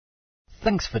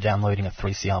Thanks for downloading a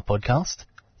 3CR podcast.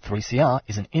 3CR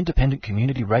is an independent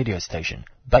community radio station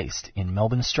based in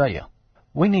Melbourne, Australia.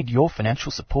 We need your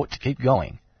financial support to keep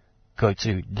going. Go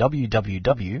to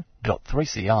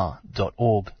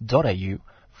www.3cr.org.au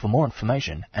for more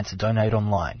information and to donate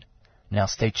online. Now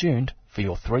stay tuned for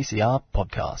your 3CR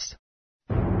podcast.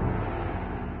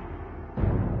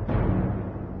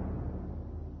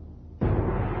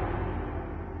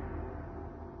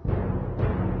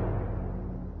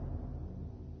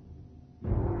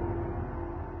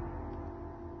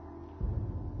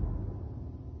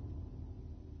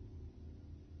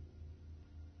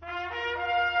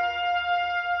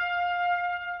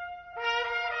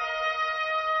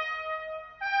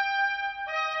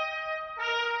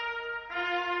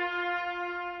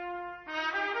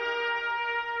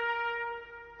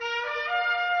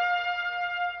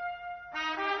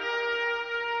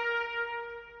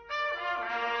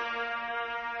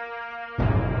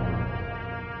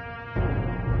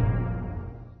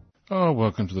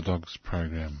 Welcome to the Dogs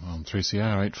program on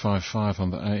 3CR 855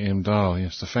 on the AM dial.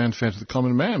 Yes, the fanfare to the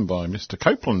common man by Mr.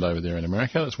 Copeland over there in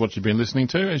America. That's what you've been listening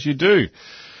to, as you do.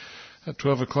 At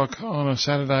 12 o'clock on a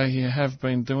Saturday, you have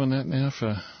been doing that now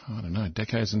for,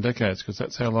 decades and decades, because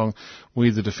that's how long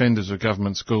we, the defenders of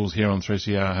government schools here on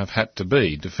 3CR, have had to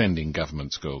be defending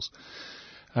government schools.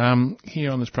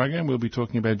 Here on this program, we'll be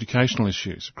talking about educational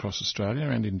issues across Australia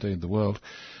and indeed the world.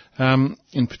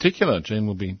 In particular, Jean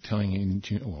will be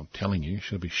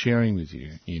she'll be sharing with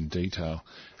you in detail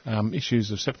issues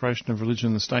of separation of religion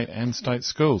in the state and state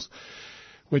schools,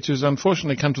 which has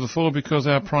unfortunately come to the fore because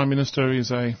our Prime Minister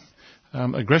is a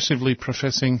aggressively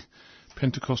professing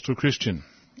Pentecostal Christian.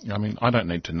 I mean, I don't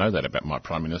need to know that about my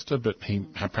Prime Minister, but he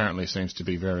apparently seems to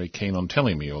be very keen on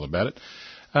telling me all about it.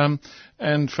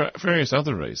 And for various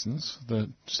other reasons,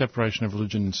 the separation of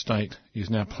religion and state is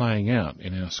now playing out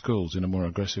in our schools in a more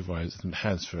aggressive way than it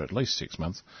has for at least 6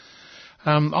 months.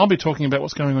 I'll be talking about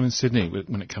what's going on in Sydney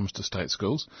when it comes to state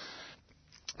schools.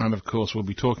 And, of course, we'll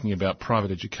be talking about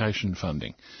private education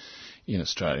funding in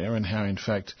Australia and how, in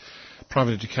fact,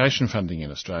 private education funding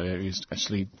in Australia is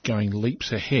actually going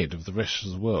leaps ahead of the rest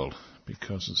of the world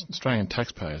because Australian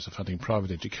taxpayers are funding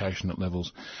private education at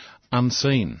levels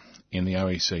unseen in the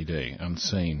OECD,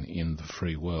 unseen in the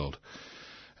free world.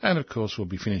 And, of course, we'll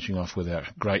be finishing off with our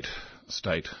great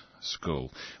state school,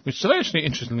 which today, actually,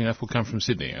 interestingly enough, will come from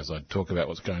Sydney, as I talk about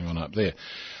what's going on up there.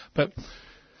 But,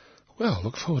 well,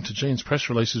 look forward to Jean's press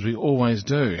release, as we always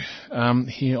do,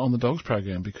 here on the Dogs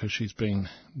program, because she's been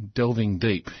delving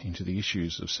deep into the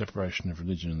issues of separation of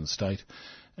religion and the state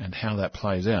and how that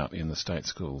plays out in the state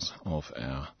schools of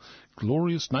our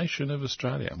glorious nation of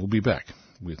Australia. We'll be back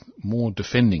with more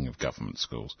defending of government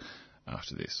schools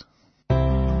after this.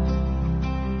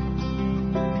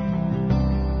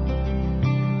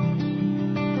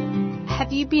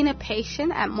 Have you been a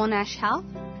patient at Monash Health?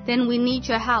 Then we need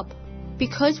your help.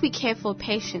 Because we care for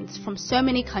patients from so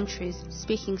many countries,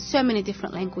 speaking so many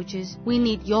different languages, we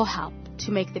need your help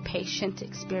to make the patient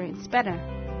experience better.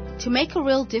 To make a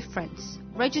real difference,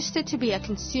 register to be a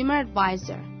consumer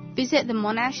advisor. Visit the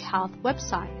Monash Health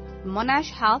website,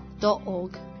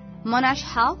 monashhealth.org. Monash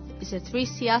Health is a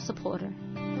 3CR supporter.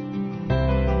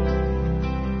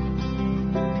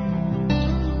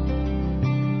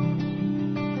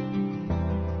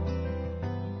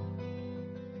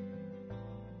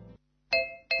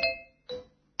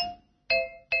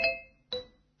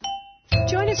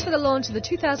 Join us for the launch of the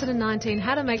 2019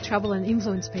 How to Make Trouble and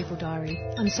Influence People diary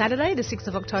on Saturday, the 6th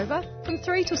of October, from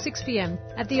 3 till 6 p.m.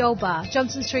 at the Old Bar,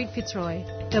 Johnson Street, Fitzroy.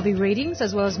 There'll be readings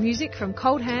as well as music from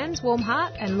Cold Hands, Warm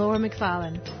Heart and Laura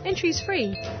McFarlane. Entry's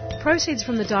free. Proceeds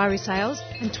from the diary sales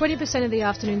and 20% of the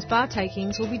afternoon's bar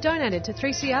takings will be donated to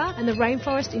 3CR and the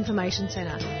Rainforest Information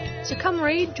Centre. So come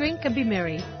read, drink and be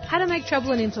merry. How to Make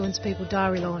Trouble and Influence People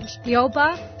diary launch. The Old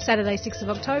Bar, Saturday 6th of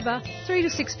October, 3 to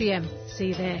 6 p.m. See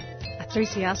you there. A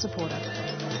 3CR supporter.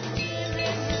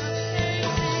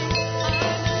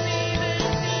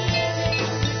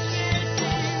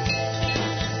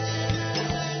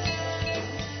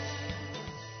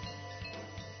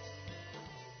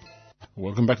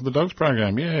 Welcome back to the Dogs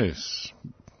program. Yes,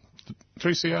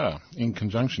 3CR, in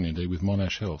conjunction indeed with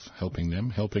Monash Health, helping them,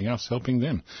 helping us, helping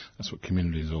them. That's what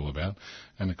community is all about.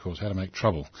 And, of course, how to make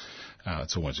trouble.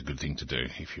 It's always a good thing to do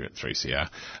if you're at 3CR.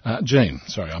 Jean,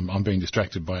 sorry, I'm being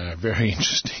distracted by our very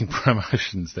interesting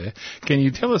promotions there. Can you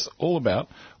tell us all about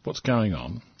what's going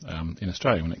on in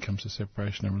Australia when it comes to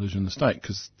separation of religion and the state?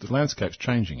 Because the landscape's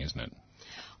changing, isn't it?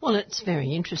 Well, it's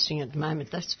very interesting at the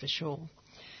moment, that's for sure.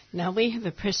 Now, we have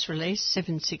a press release,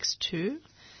 762,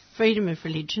 Freedom of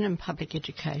Religion and Public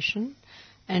Education,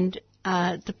 and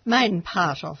The main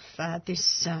part of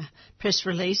this press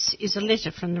release is a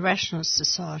letter from the Rationalist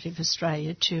Society of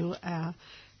Australia to our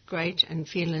great and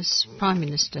fearless Prime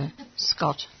Minister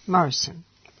Scott Morrison.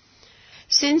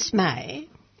 Since May,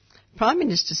 Prime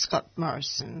Minister Scott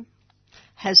Morrison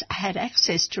has had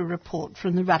access to a report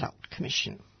from the Ruddock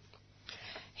Commission.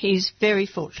 He's very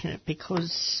fortunate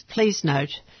because, please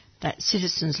note, that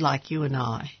citizens like you and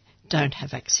I don't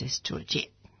have access to it yet.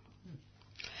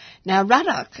 Now,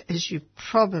 Ruddock, as you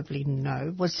probably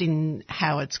know, was in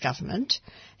Howard's government.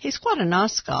 He's quite a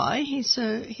nice guy. He's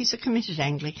a committed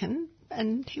Anglican,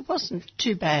 and he wasn't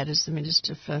too bad as the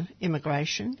Minister for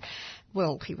Immigration.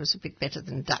 Well, he was a bit better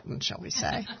than Dutton, shall we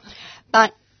say.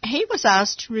 But he was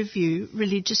asked to review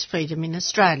religious freedom in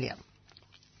Australia.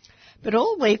 But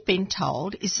all we've been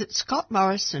told is that Scott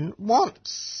Morrison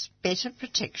wants better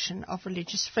protection of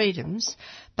religious freedoms,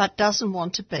 but doesn't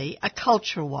want to be a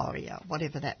culture warrior,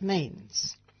 whatever that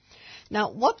means. Now,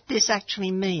 what this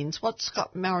actually means, what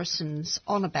Scott Morrison's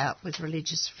on about with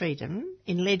religious freedom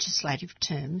in legislative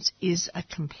terms, is a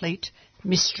complete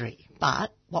mystery.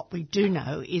 But what we do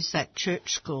know is that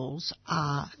church schools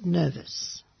are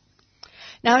nervous.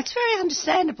 Now, it's very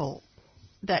understandable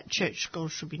that church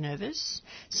schools should be nervous,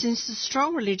 since the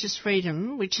strong religious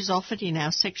freedom which is offered in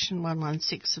our Section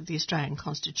 116 of the Australian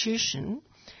Constitution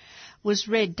was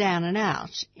read down and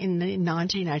out in the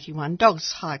 1981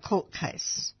 Dogs High Court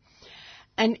case.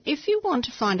 And if you want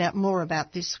to find out more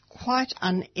about this quite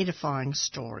unedifying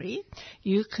story,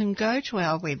 you can go to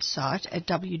our website at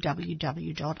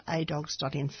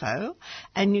www.adogs.info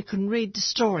and you can read the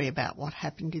story about what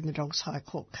happened in the Dogs High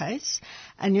Court case.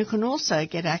 And you can also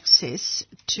get access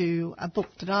to a book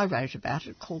that I wrote about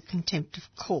it called Contempt of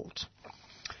Court.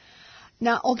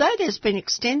 Now, although there's been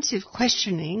extensive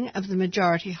questioning of the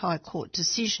majority High Court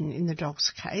decision in the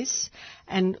Dogs case,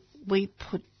 and we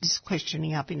put this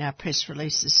questioning up in our press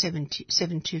releases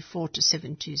 724 to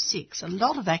 726. A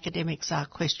lot of academics are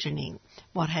questioning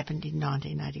what happened in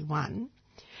 1981.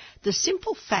 The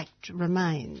simple fact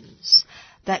remains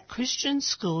that Christian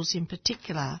schools in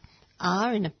particular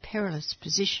are in a perilous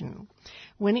position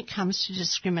when it comes to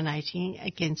discriminating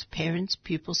against parents,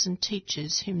 pupils and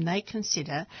teachers whom they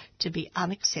consider to be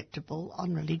unacceptable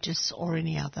on religious or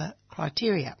any other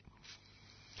criteria.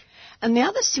 And the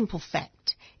other simple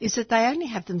fact is that they only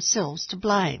have themselves to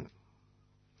blame,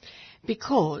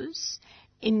 because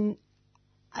in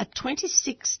a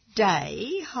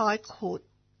 26-day High Court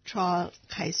trial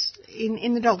case,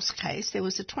 in the Dogs case, there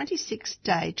was a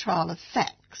 26-day trial of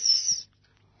facts.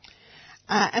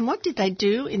 And what did they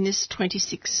do in this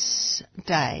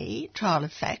 26-day trial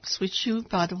of facts, which you,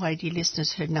 by the way, dear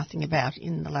listeners, heard nothing about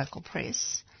in the local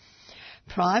press?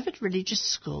 Private religious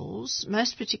schools,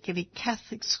 most particularly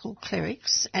Catholic school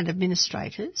clerics and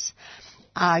administrators,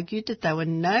 argued that they were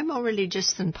no more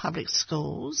religious than public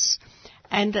schools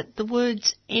and that the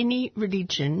words any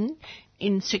religion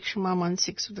in Section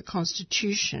 116 of the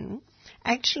Constitution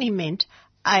actually meant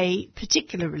a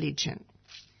particular religion.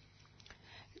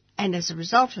 And as a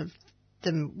result of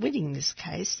them winning this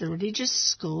case, the religious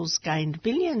schools gained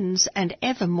billions and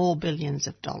ever more billions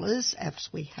of dollars, as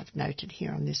we have noted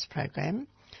here on this program,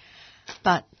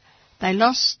 but they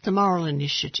lost the moral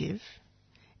initiative,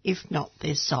 if not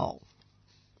their soul.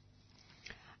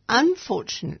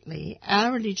 Unfortunately,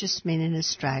 our religious men in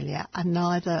Australia are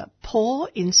neither poor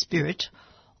in spirit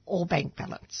or bank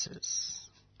balances.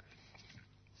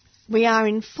 We are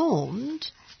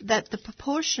informed that the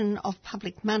proportion of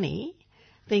public money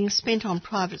being spent on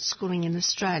private schooling in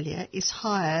Australia is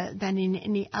higher than in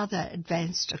any other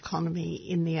advanced economy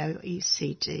in the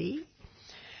OECD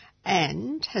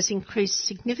and has increased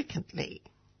significantly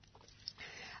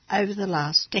over the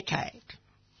last decade.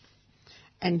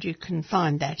 And you can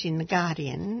find that in The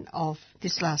Guardian of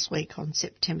this last week on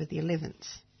September the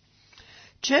 11th.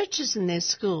 Churches and their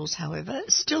schools, however,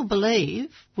 still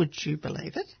believe, would you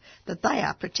believe it, that they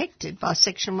are protected by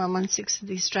Section 116 of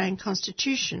the Australian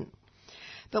Constitution.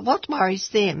 But what worries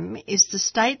them is the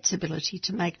state's ability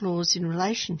to make laws in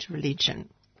relation to religion.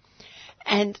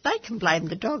 And they can blame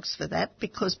the Dogs for that,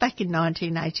 because back in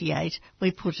 1988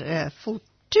 we put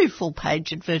two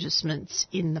full-page advertisements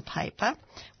in the paper.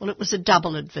 Well, it was a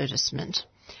double advertisement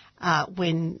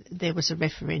when there was a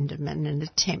referendum and an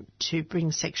attempt to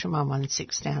bring Section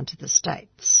 116 down to the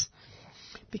states,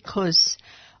 because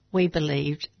we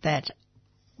believed that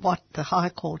what the High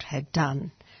Court had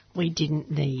done we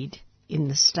didn't need in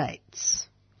the states.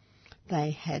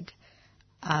 They had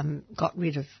got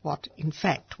rid of what, in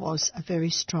fact, was a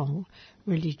very strong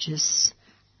religious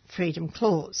freedom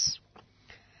clause.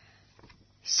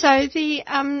 So the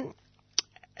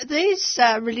these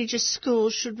religious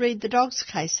schools should read the Dogs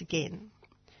case again.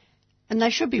 And they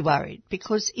should be worried,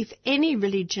 because if any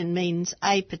religion means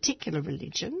a particular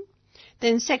religion,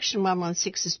 then Section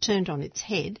 116 is turned on its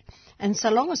head, and so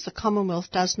long as the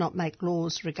Commonwealth does not make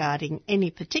laws regarding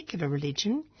any particular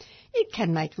religion, it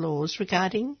can make laws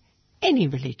regarding any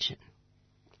religion,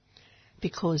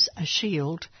 because a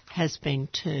shield has been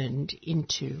turned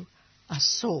into a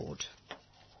sword.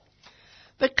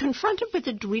 But confronted with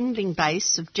a dwindling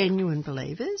base of genuine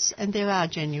believers, and there are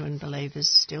genuine believers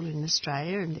still in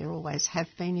Australia, and there always have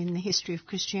been in the history of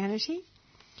Christianity,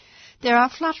 there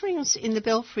are flutterings in the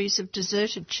belfries of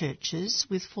deserted churches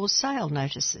with for sale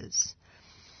notices.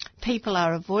 People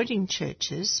are avoiding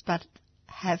churches, but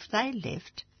have they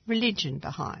left religion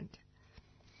behind?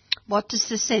 What does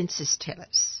the census tell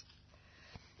us?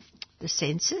 The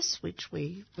census, which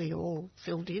we all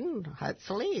filled in,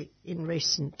 hopefully, in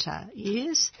recent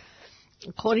years,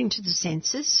 according to the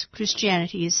census,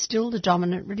 Christianity is still the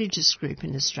dominant religious group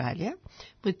in Australia,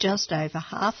 with just over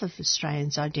half of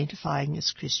Australians identifying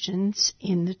as Christians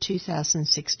in the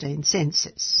 2016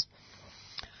 census.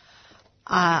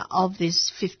 Of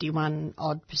this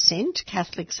 51-odd%,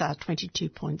 Catholics are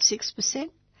 22.6%,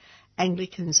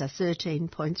 Anglicans are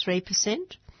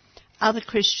 13.3%, other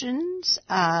Christians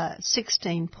are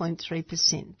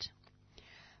 16.3%.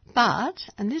 But,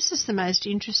 and this is the most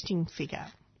interesting figure,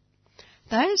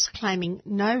 those claiming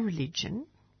no religion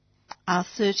are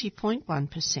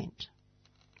 30.1%.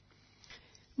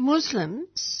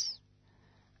 Muslims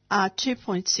are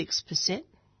 2.6%.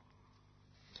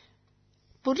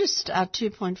 Buddhists are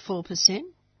 2.4%.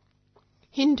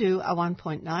 Hindu are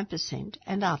 1.9%,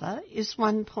 and other is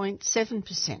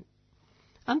 1.7%.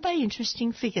 Aren't they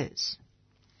interesting figures?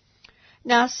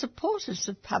 Now, supporters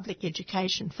of public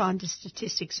education find the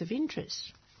statistics of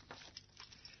interest.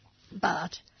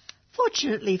 But,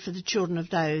 fortunately for the children of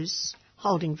those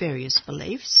holding various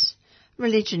beliefs,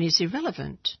 religion is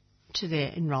irrelevant to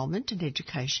their enrolment and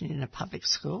education in a public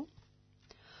school,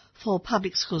 for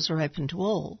public schools are open to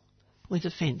all, with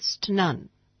offence to none.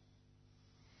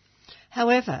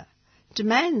 However,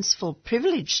 demands for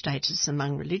privileged status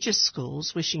among religious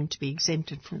schools wishing to be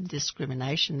exempted from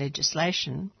discrimination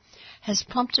legislation has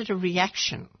prompted a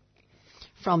reaction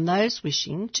from those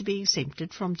wishing to be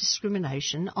exempted from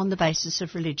discrimination on the basis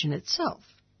of religion itself.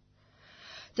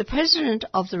 The President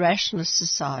of the Rationalist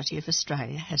Society of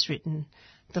Australia has written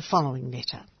the following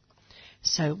letter.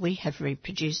 So we have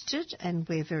reproduced it, and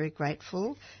we're very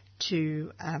grateful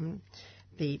to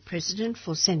the President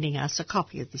for sending us a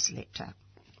copy of this letter.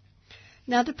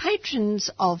 Now, the patrons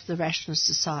of the Rationalist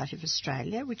Society of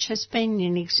Australia, which has been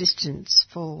in existence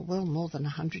for, well, more than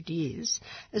 100 years,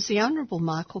 is the Honourable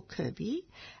Michael Kirby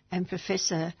and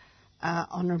Professor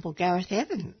Honourable Gareth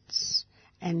Evans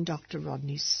and Dr.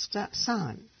 Rodney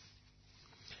Syme.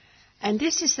 And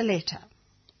this is the letter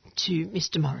to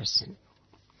Mr. Morrison.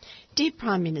 Dear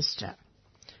Prime Minister,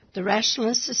 the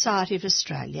Rationalist Society of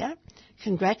Australia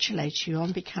congratulates you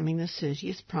on becoming the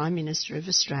 30th Prime Minister of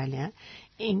Australia.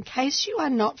 In case you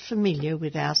are not familiar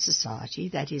with our society,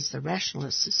 that is the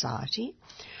Rationalist Society,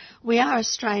 we are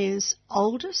Australia's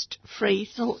oldest free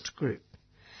thought group,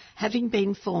 having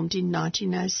been formed in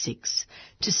 1906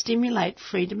 to stimulate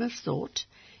freedom of thought,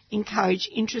 encourage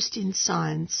interest in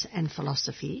science and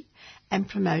philosophy, and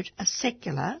promote a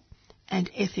secular and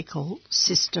ethical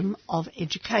system of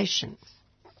education.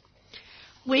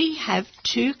 We have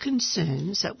two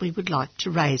concerns that we would like to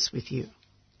raise with you.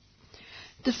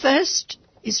 The first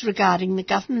is regarding the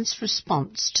government's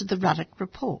response to the Ruddock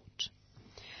report.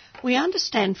 We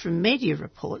understand from media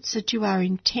reports that you are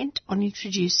intent on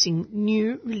introducing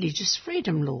new religious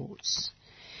freedom laws.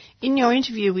 In your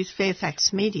interview with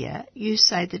Fairfax Media, you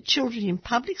say that children in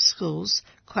public schools,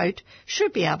 quote,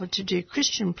 should be able to do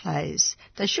Christian plays.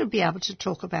 They should be able to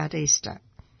talk about Easter.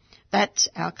 That's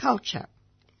our culture.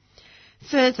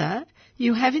 Further,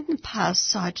 you have in the past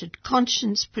cited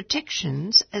conscience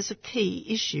protections as a key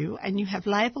issue, and you have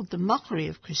labelled the mockery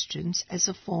of Christians as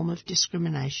a form of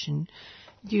discrimination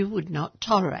you would not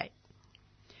tolerate.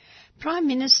 Prime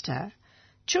Minister,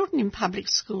 children in public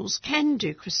schools can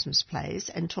do Christmas plays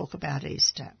and talk about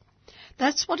Easter.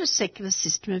 That's what a secular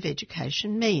system of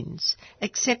education means,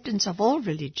 acceptance of all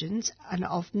religions and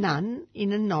of none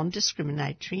in a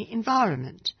non-discriminatory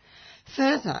environment.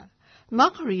 Further,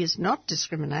 mockery is not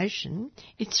discrimination,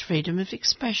 it's freedom of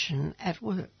expression at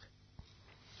work.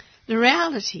 The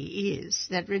reality is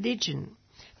that religion,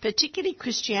 particularly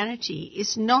Christianity,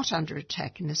 is not under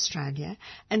attack in Australia,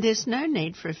 and there's no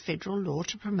need for a federal law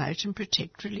to promote and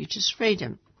protect religious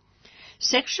freedom.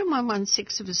 Section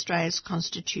 116 of Australia's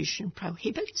Constitution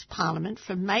prohibits Parliament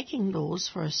from making laws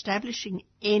for establishing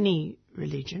any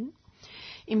religion,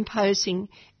 imposing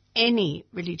any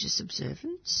religious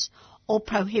observance, or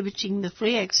prohibiting the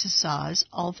free exercise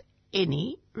of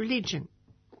any religion.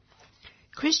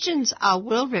 Christians are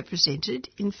well represented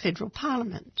in federal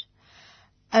Parliament.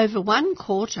 Over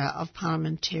 1/4 of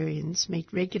parliamentarians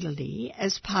meet regularly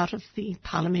as part of the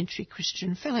Parliamentary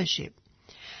Christian Fellowship.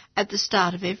 At the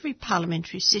start of every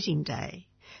parliamentary sitting day,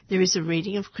 there is a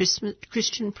reading of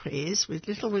Christian prayers with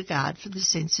little regard for the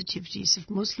sensitivities of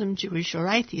Muslim, Jewish or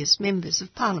atheist members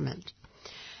of Parliament.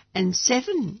 And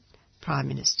 7 Prime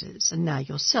Ministers, and now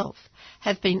yourself,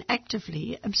 have been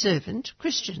actively observant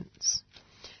Christians.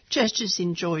 Churches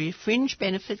enjoy fringe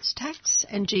benefits tax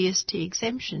and GST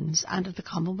exemptions under the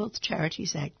Commonwealth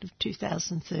Charities Act of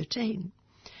 2013.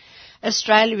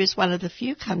 Australia is one of the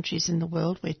few countries in the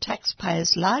world where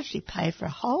taxpayers largely pay for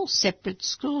a whole separate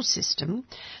school system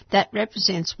that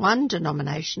represents one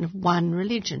denomination of one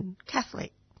religion,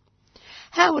 Catholic.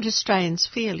 How would Australians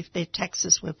feel if their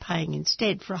taxes were paying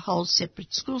instead for a whole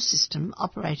separate school system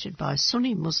operated by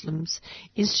Sunni Muslims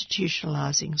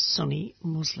institutionalising Sunni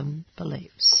Muslim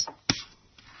beliefs?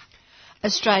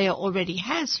 Australia already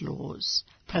has laws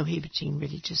prohibiting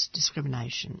religious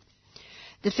discrimination.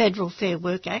 The Federal Fair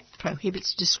Work Act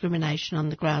prohibits discrimination on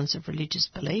the grounds of religious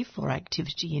belief or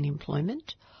activity in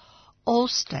employment. All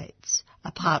states,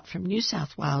 apart from New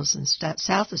South Wales and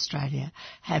South Australia,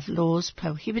 have laws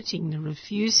prohibiting the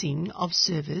refusing of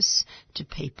service to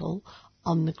people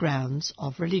on the grounds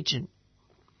of religion.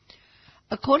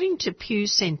 According to Pew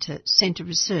Centre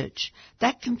research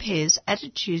that compares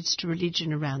attitudes to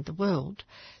religion around the world,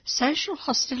 social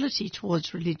hostility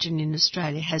towards religion in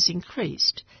Australia has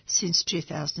increased since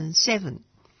 2007.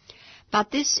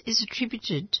 But this is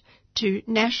attributed to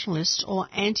nationalist or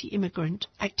anti-immigrant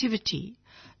activity,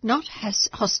 not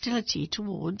hostility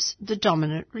towards the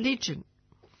dominant religion.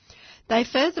 They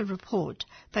further report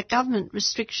that government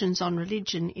restrictions on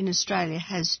religion in Australia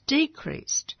has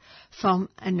decreased from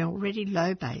an already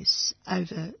low base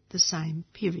over the same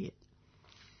period.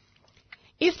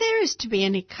 If there is to be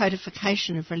any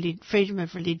codification of freedom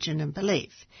of religion and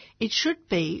belief, it should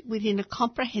be within a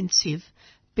comprehensive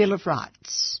Bill of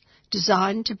Rights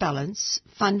designed to balance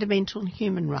fundamental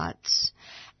human rights.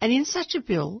 And in such a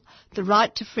bill, the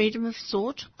right to freedom of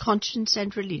thought, conscience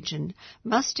and religion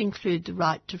must include the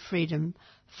right to freedom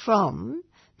from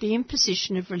the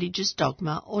imposition of religious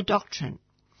dogma or doctrine,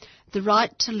 the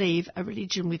right to leave a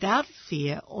religion without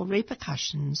fear or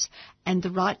repercussions, and the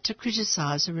right to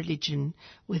criticise a religion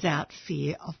without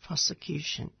fear of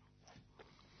prosecution.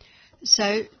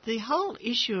 So the whole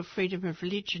issue of freedom of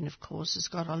religion, of course, has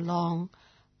got a long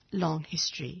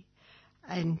history.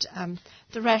 And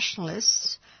the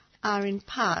rationalists are in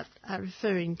part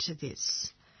referring to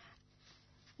this.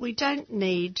 We don't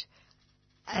need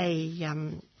a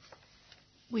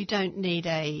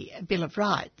Bill of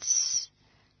Rights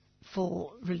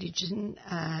for religious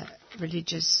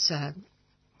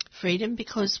freedom,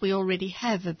 because we already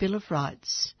have a Bill of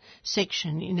Rights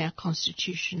section in our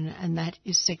Constitution, and that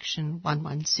is Section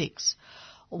 116.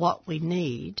 What we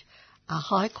need are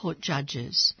High Court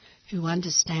judges who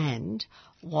understand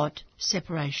what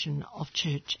separation of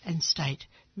church and state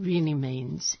really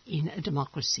means in a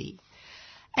democracy.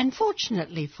 And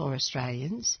fortunately for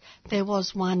Australians, there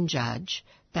was one judge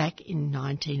back in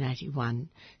 1981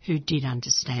 who did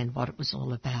understand what it was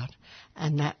all about,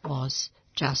 and that was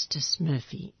Justice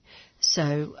Murphy.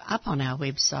 So up on our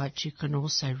website you can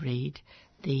also read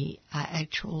the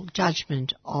actual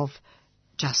judgment of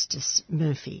Justice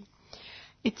Murphy.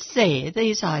 It's there,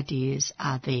 these ideas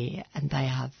are there, and they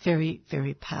are very,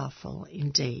 very powerful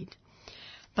indeed.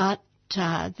 But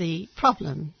the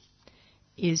problem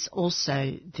is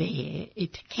also there.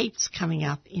 It keeps coming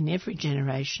up in every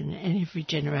generation, and every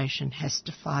generation has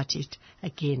to fight it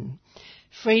again.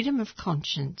 Freedom of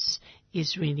conscience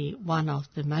is really one of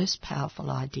the most powerful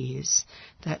ideas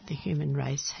that the human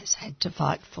race has had to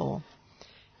fight for.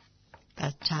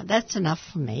 But that's enough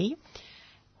for me.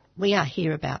 We are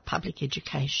here about public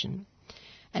education,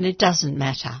 and it doesn't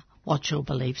matter what your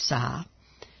beliefs are.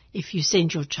 If you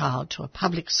send your child to a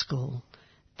public school,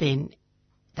 then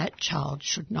that child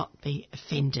should not be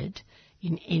offended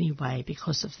in any way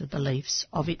because of the beliefs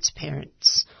of its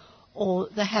parents or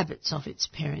the habits of its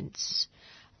parents.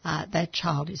 That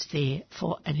child is there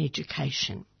for an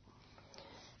education.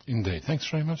 Indeed. Thanks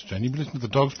very much, Jane. You've been listening to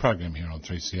the Dogs program here on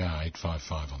 3CR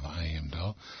 855 on the AM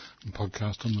dial and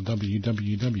podcast on the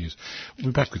WWWs. We'll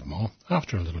be back with more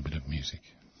after a little bit of music.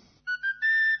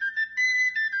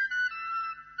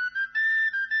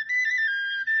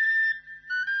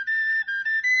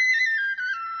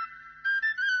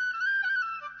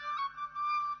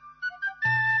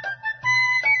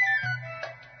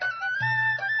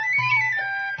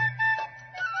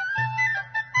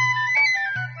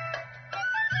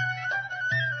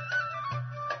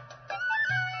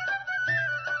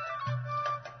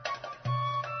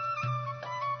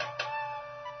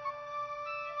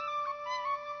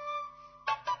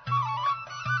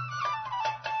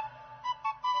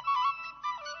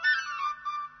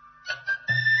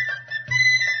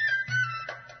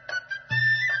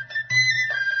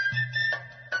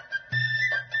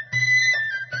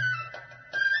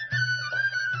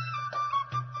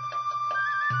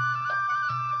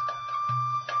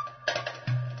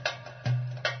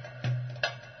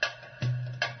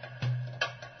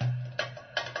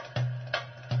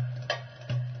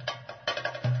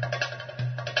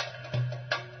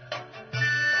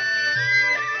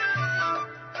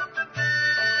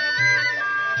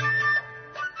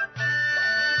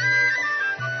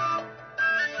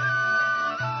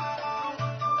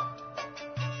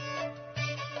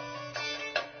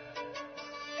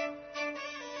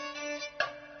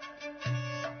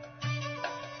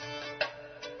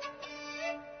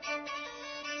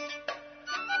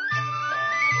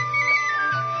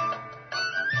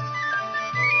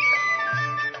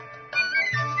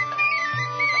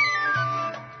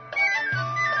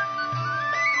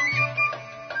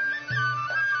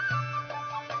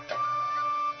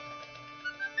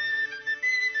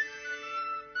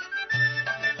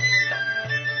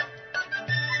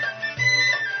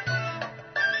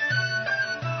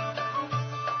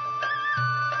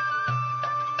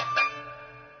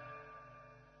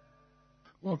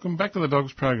 Welcome back to the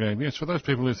Dogs program. Yes, for those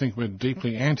people who think we're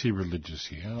deeply anti-religious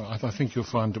here, I think you'll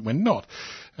find that we're not.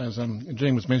 As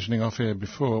Jean was mentioning off air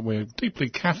before, we're deeply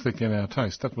Catholic in our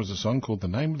taste. That was a song called The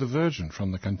Name of the Virgin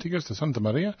from the Cantigas de Santa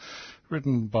Maria,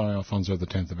 written by Alfonso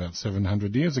X about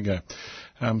 700 years ago.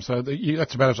 So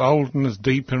that's about as old and as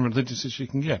deep and religious as you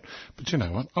can get. But you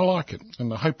know what? I like it,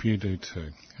 and I hope you do too.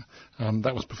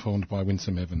 That was performed by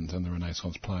Winsome Evans and the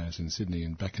Renaissance Players in Sydney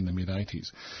back in the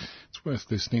mid-80s. It's worth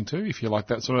listening to if you like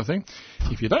that sort of thing.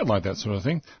 If you don't like that sort of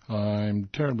thing, I'm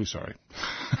terribly sorry.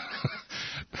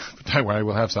 But don't worry,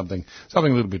 we'll have something a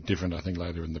little bit different, I think,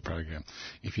 later in the program.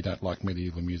 If you don't like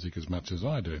medieval music as much as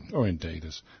I do, or indeed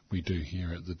as we do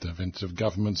here at the Defence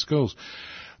Government Schools.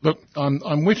 Look, I'm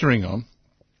wittering on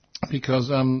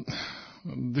because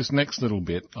this next little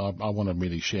bit I want to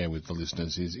really share with the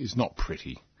listeners is not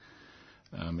pretty.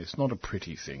 It's not a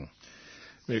pretty thing,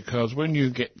 because when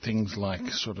you get things like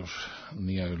sort of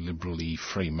neoliberal-y,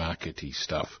 free market-y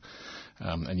stuff,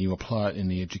 and you apply it in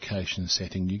the education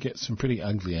setting, you get some pretty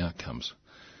ugly outcomes.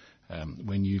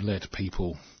 When you let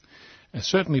people,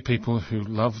 certainly people who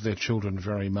love their children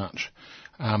very much,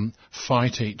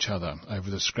 fight each other over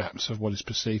the scraps of what is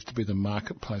perceived to be the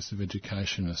marketplace of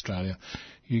education in Australia,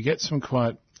 you get some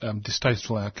quite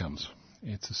distasteful outcomes.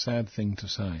 It's a sad thing to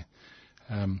say.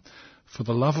 For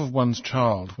the love of one's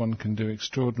child, one can do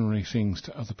extraordinary things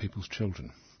to other people's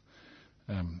children.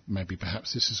 Maybe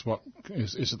perhaps this is what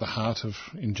is at the heart of,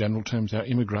 in general terms, our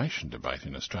immigration debate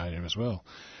in Australia as well.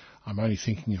 I'm only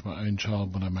thinking of my own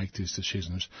child when I make these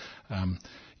decisions.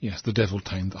 Yes, the devil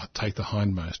take the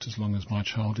hindmost as long as my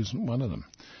child isn't one of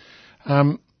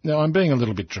them. Now, I'm being a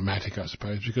little bit dramatic, I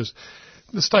suppose, because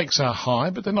the stakes are high,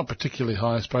 but they're not particularly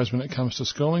high, I suppose, when it comes to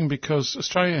schooling, because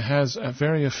Australia has a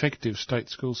very effective state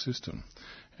school system.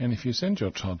 And if you send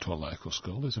your child to a local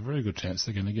school, there's a very good chance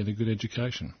they're going to get a good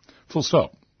education. Full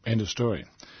stop. End of story.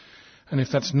 And if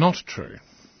that's not true,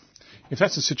 if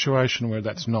that's a situation where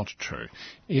that's not true,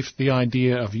 if the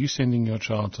idea of you sending your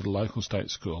child to the local state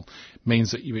school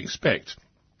means that you expect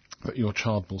that your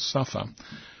child will suffer,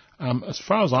 as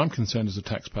far as I'm concerned as a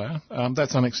taxpayer,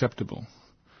 that's unacceptable.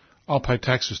 I'll pay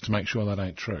taxes to make sure that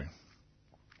ain't true.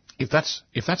 If that's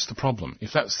the problem,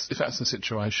 if that's the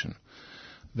situation,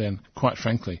 then quite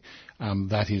frankly,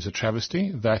 that is a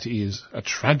travesty, that is a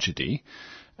tragedy,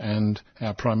 and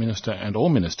our Prime Minister and all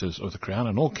ministers of the Crown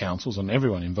and all councils and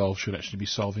everyone involved should actually be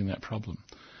solving that problem.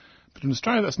 But in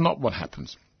Australia, that's not what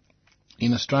happens.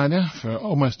 In Australia, for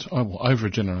over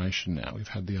a generation now, we've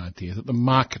had the idea that the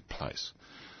marketplace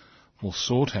will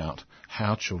sort out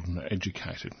how children are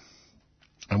educated.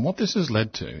 And what this has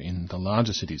led to in the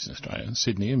larger cities in Australia,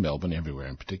 Sydney and Melbourne, everywhere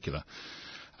in particular,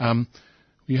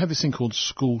 you have this thing called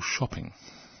school shopping.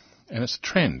 And it's a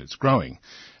trend, it's growing.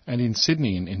 And in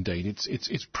Sydney, indeed,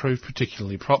 it's proved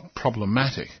particularly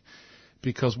problematic,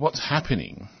 because what's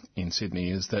happening in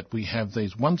Sydney is that we have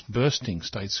these once bursting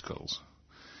state schools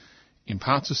in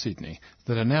parts of Sydney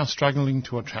that are now struggling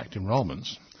to attract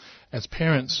enrolments as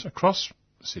parents across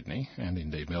Sydney, and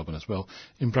indeed Melbourne as well,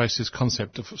 embrace this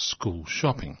concept of school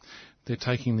shopping. They're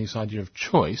taking this idea of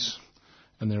choice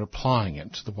and they're applying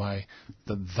it to the way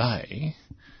that they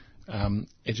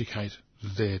educate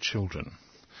their children.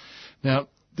 Now,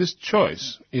 this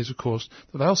choice is, of course,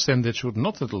 that they'll send their children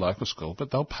not to the local school,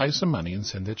 but they'll pay some money and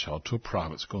send their child to a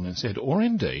private school instead, or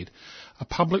indeed a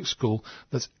public school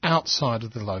that's outside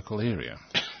of the local area.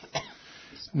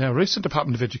 Now, recent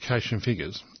Department of Education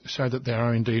figures show that there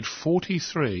are indeed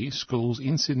 43 schools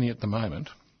in Sydney at the moment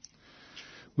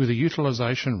with a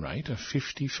utilisation rate of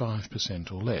 55%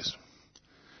 or less.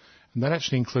 And that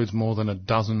actually includes more than a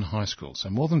dozen high schools. So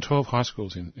more than 12 high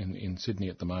schools in Sydney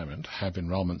at the moment have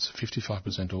enrolments of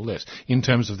 55% or less in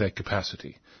terms of their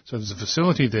capacity. So there's a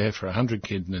facility there for 100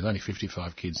 kids and there's only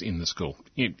 55 kids in the school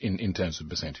in terms of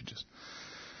percentages.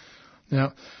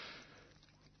 Now,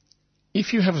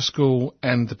 if you have a school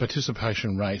and the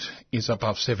participation rate is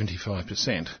above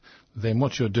 75%, then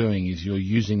what you're doing is you're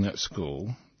using that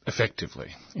school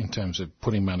effectively in terms of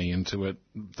putting money into it.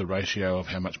 The ratio of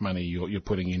how much money you're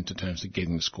putting into terms of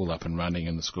getting the school up and running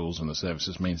and the schools and the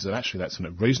services means that actually that's a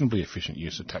reasonably efficient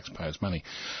use of taxpayers' money.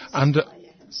 Zone,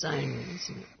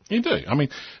 isn't it? You do. I mean,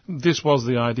 this was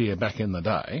the idea back in the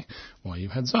day why you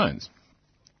had zones.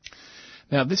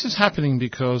 Now, this is happening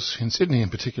because in Sydney, in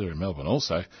particular in Melbourne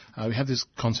also, we have this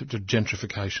concept of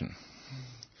gentrification.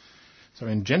 So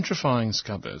in gentrifying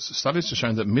suburbs, studies have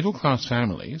shown that middle-class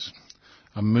families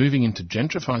are moving into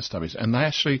gentrified suburbs, and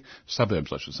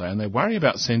suburbs, I should say, and they worry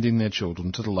about sending their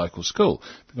children to the local school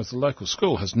because the local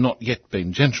school has not yet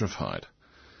been gentrified.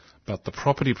 But the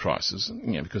property prices,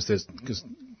 because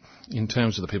in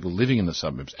terms of the people living in the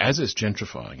suburbs, as it's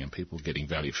gentrifying and people getting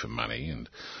value for money and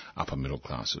upper middle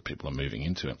class people are moving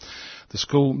into it, the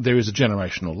school, there is a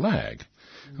generational lag.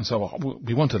 And so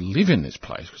we want to live in this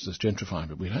place because it's gentrifying,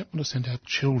 but we don't want to send our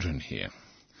children here.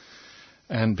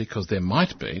 And because there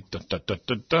might be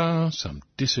some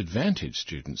disadvantaged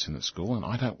students in the school, and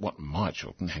I don't want my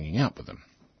children hanging out with them.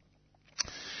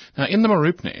 Now, in the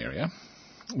Mooroopna area,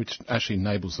 which actually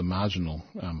enables the marginal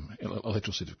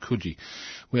electoral seat of Coogee,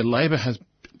 where Labor has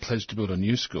pledged to build a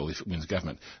new school if it wins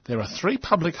government, there are 3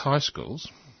 public high schools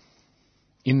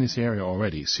in this area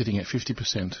already sitting at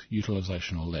 50%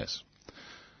 utilisation or less.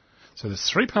 So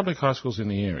there's 3 public high schools in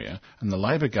the area, and the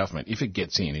Labor government, if it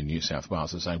gets in New South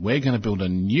Wales, is saying, we're going to build a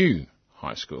new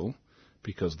high school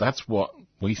because that's what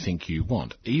we think you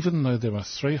want, even though there are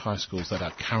 3 high schools that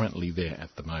are currently there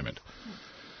at the moment.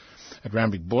 At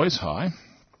Randwick Boys High,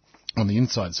 on the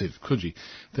inside seat of Coogee,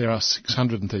 there are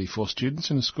 634 students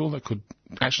in a school that could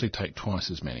actually take twice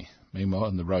as many. Meanwhile,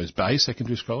 in the Rose Bay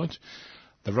Secondary College,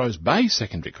 the Rose Bay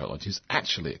Secondary College is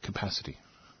actually at capacity.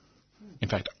 In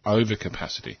fact, over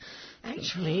capacity.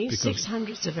 Actually,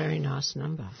 600 is a very nice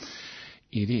number.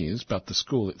 It is, but the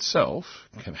school itself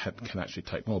can actually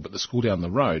take more. But the school down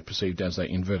the road, perceived as a,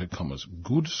 inverted commas,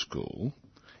 good school,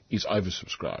 is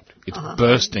oversubscribed. It's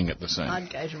bursting at the seams.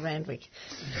 I'd go to Randwick.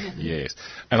 Yes.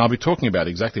 And I'll be talking about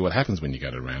exactly what happens when you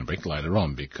go to Randwick later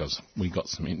on, because we got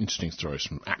some interesting stories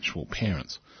from actual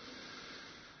parents.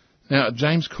 Now, at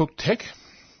James Cook Tech,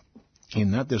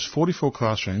 in that, there's 44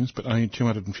 classrooms, but only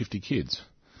 250 kids.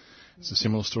 It's a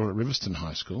similar story at Riverstone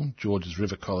High School, George's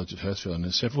River College at Hurstville, and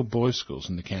there's several boys' schools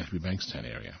in the Canterbury Bankstown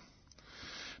area.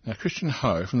 Now, Christian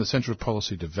Ho from the Centre of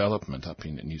Policy Development up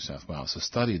in New South Wales has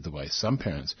studied the way some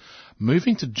parents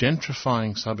moving to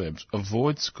gentrifying suburbs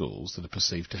avoid schools that are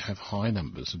perceived to have high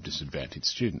numbers of disadvantaged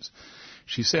students.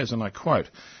 She says, and I quote,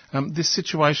 this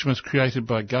situation was created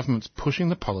by governments pushing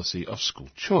the policy of school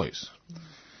choice.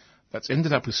 That's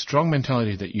ended up with strong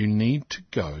mentality that you need to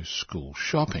go school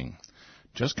shopping.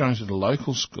 Just going to the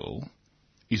local school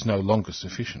is no longer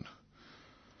sufficient.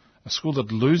 A school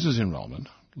that loses enrolment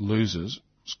loses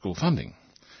school funding,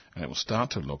 and it will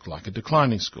start to look like a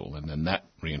declining school, and then that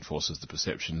reinforces the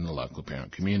perception in the local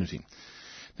parent community.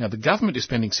 Now, the government is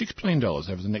spending $6 billion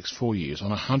over the next 4 years on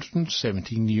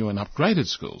 170 new and upgraded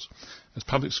schools, as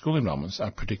public school enrolments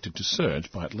are predicted to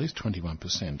surge by at least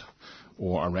 21%,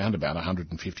 or around about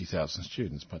 150,000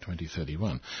 students by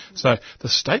 2031. So the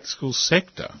state school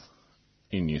sector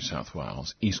in New South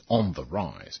Wales is on the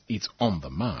rise. It's on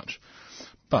the march.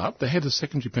 But the head of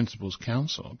Secondary Principals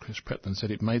Council, Chris Pretland,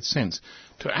 said it made sense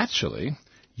to actually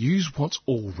use what's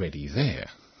already there.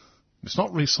 It's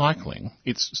not recycling,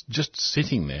 it's just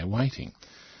sitting there waiting.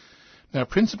 Now,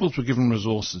 principals were given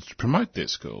resources to promote their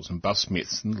schools and bust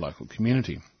myths in the local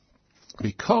community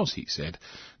because, he said,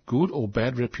 good or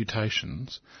bad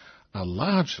reputations are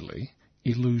largely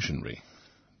illusionary.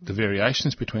 The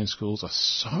variations between schools are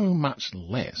so much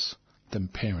less than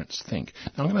parents think.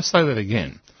 Now, I'm going to say that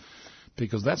again,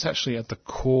 because that's actually at the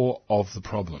core of the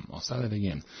problem. I'll say that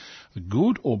again. The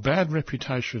good or bad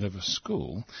reputation of a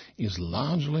school is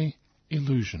largely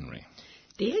illusionary.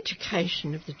 The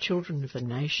education of the children of a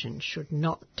nation should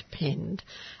not depend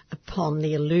upon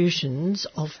the illusions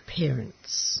of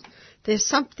parents. There's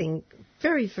something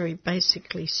very, very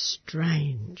basically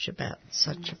strange about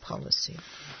such a policy.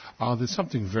 Oh, there's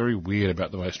something very weird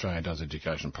about the way Australia does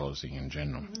education policy in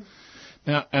general.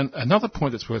 Now, and another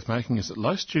point that's worth making is that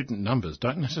low student numbers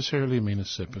don't necessarily mean a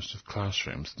surplus of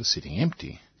classrooms that are sitting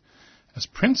empty, as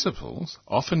principals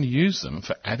often use them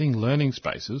for adding learning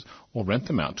spaces or rent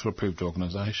them out to approved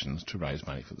organisations to raise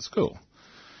money for the school.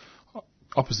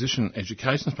 Opposition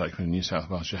education spokesman in New South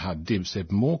Wales, Shahad Dib,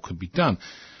 said more could be done.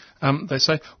 They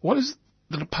say, what is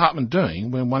the department doing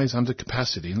when one is under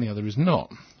capacity and the other is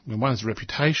not? When one has a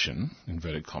reputation,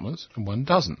 inverted commas, and one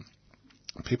doesn't.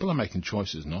 People are making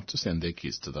choices not to send their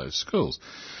kids to those schools.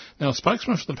 Now, a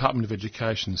spokesman for the Department of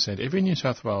Education said every New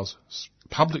South Wales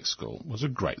public school was a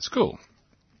great school.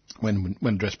 When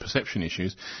addressed perception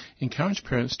issues, encourage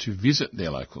parents to visit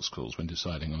their local schools when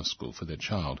deciding on a school for their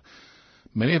child.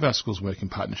 Many of our schools work in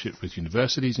partnership with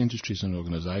universities, industries and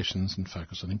organisations and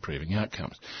focus on improving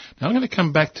outcomes. Now, I'm going to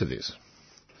come back to this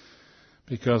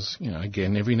because,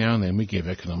 again, every now and then we give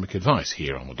economic advice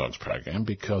here on the Dogs program,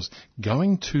 because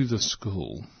going to the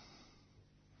school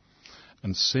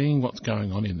and seeing what's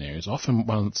going on in there is often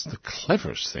one of the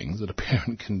cleverest things that a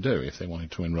parent can do if they're wanting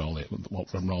to enrol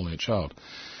their child.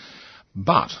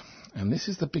 But, and this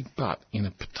is the big but, in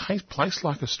a place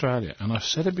like Australia, and I've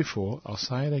said it before, I'll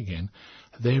say it again,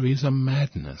 there is a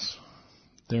madness.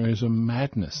 There is a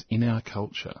madness in our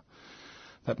culture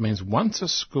That means once a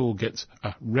school gets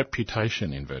a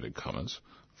reputation, inverted commas,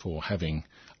 for having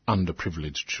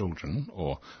underprivileged children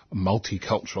or a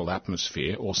multicultural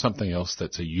atmosphere or something else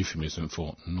that's a euphemism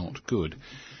for not good,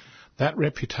 that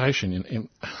reputation,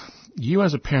 you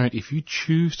as a parent, if you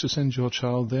choose to send your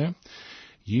child there,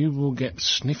 you will get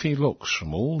sniffy looks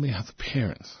from all the other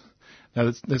parents.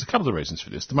 Now, there's a couple of reasons for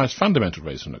this. The most fundamental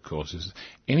reason, of course, is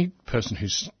any person who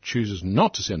chooses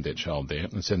not to send their child there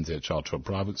and sends their child to a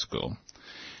private school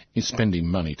is spending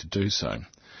money to do so.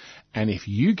 And if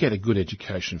you get a good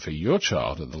education for your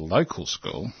child at the local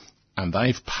school and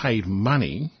they've paid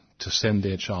money to send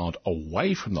their child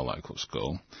away from the local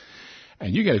school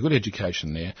and you get a good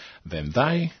education there, then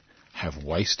they have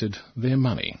wasted their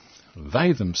money.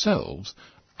 They themselves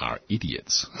are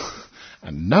idiots.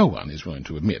 And no one is willing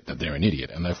to admit that they're an idiot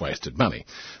and they've wasted money.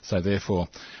 So therefore,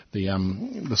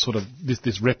 the sort of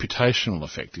this reputational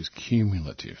effect is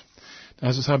cumulative.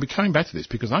 As I say, I'll be coming back to this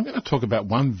because I'm going to talk about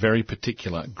one very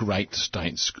particular great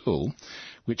state school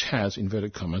which has,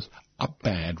 inverted commas, a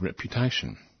bad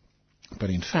reputation. But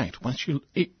in fact,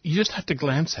 you just have to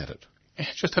glance at it. You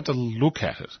just have to look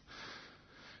at it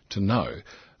to know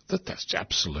that that's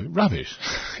absolute rubbish.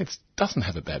 It doesn't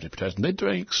have a bad reputation. They're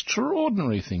doing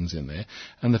extraordinary things in there,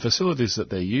 and the facilities that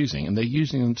they're using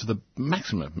them to the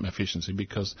maximum efficiency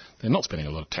because they're not spending a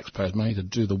lot of taxpayers' money to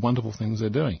do the wonderful things they're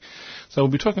doing. So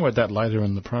we'll be talking about that later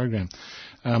in the program.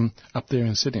 Up there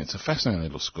in Sydney, it's a fascinating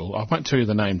little school. I won't tell you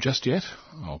the name just yet.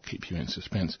 I'll keep you in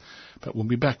suspense. But we'll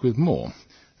be back with more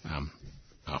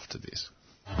after this.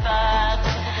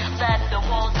 Let the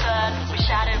walls burn. We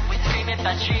shouted, we screamed,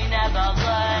 but she never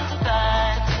learned.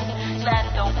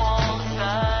 Let the walls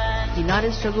burn.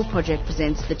 United Struggle Project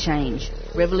presents The Change,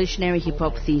 revolutionary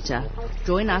hip-hop theatre.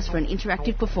 Join us for an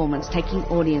interactive performance taking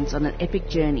audience on an epic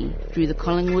journey through the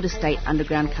Collingwood Estate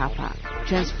underground car park,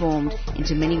 transformed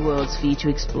into many worlds for you to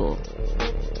explore.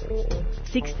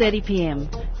 6:30pm,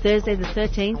 Thursday the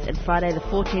 13th and Friday the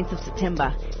 14th of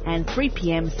September, and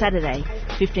 3pm Saturday,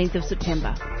 15th of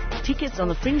September. Tickets on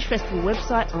the Fringe Festival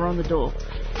website or on the door.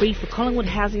 Free for Collingwood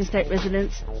Housing Estate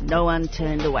residents, no one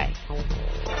turned away.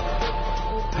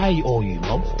 Hey all you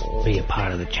mob, be a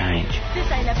part of the change.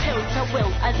 This ain't a pill to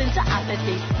will, as into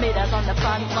apathy. Meet us on the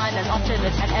front line and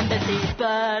optimists and empathy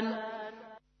burn.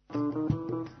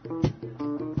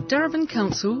 Darebin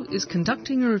Council is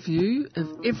conducting a review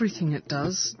of everything it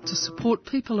does to support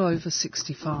people over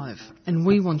 65, and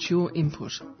we want your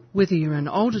input. Whether you're an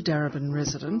older Darebin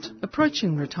resident,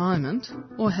 approaching retirement,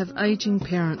 or have ageing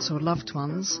parents or loved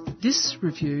ones, this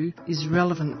review is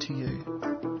relevant to you.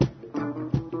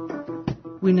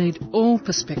 We need all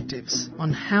perspectives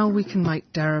on how we can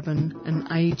make Darebin an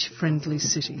age-friendly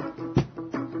city.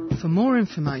 For more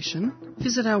information,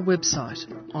 visit our website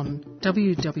on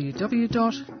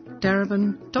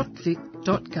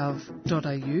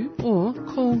www.darebin.vic.gov.au or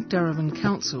call Darebin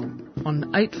Council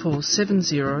on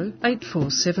 8470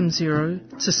 8470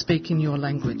 to speak in your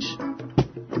language.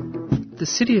 The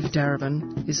City of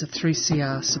Darebin is a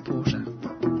 3CR supporter.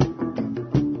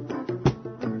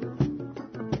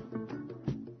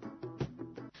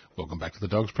 Welcome back to the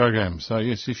Dogs program. So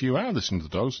yes, if you are listening to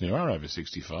the Dogs and you are over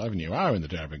 65 and you are in the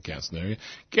Darebin Council area,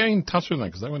 get in touch with them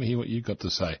because they want to hear what you've got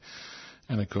to say.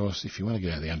 And of course, if you want to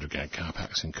get out of the underground car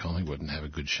parks in Collingwood and have a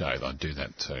good show, I'd do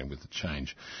that too with the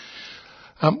change.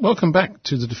 Welcome back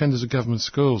to the Defenders of Government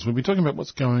Schools. We'll be talking about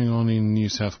what's going on in New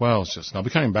South Wales just now. I'll be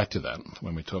coming back to that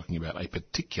when we're talking about a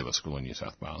particular school in New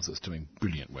South Wales that's doing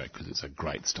brilliant work because it's a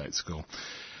great state school.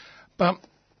 But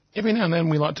every now and then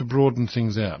we like to broaden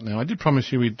things out. Now, I did promise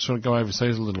you we'd sort of go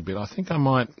overseas a little bit. I think I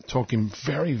might talk in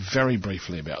very, very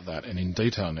briefly about that and in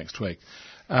detail next week.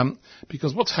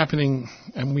 Because what's happening,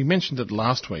 and we mentioned it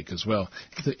last week as well,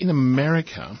 is that in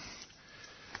America,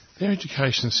 their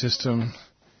education system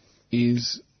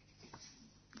is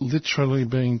literally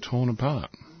being torn apart.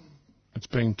 It's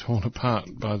being torn apart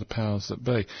by the powers that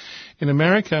be. In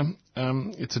America,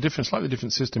 it's a slightly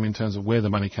different system in terms of where the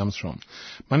money comes from.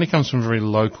 Money comes from very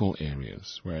local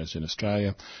areas, whereas in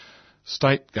Australia,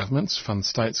 state governments fund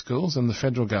state schools and the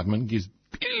federal government gives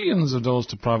billions of dollars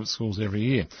to private schools every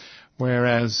year.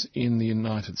 Whereas in the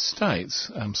United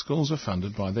States, schools are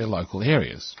funded by their local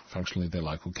areas, functionally their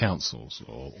local councils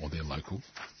or their local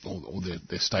or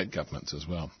their state governments as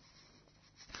well.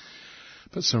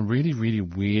 But some really, really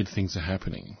weird things are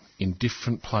happening in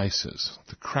different places.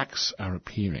 The cracks are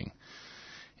appearing.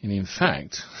 And in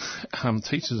fact,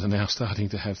 teachers are now starting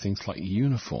to have things like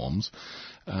uniforms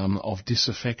of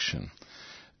disaffection.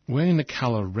 Wearing the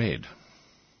colour red,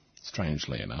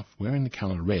 strangely enough, wearing the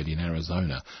colour red in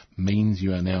Arizona means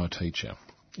you are now a teacher.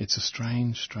 It's a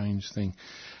strange, strange thing.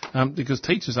 Because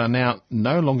teachers are now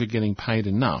no longer getting paid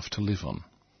enough to live on.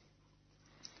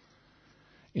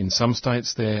 In some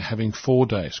states, they're having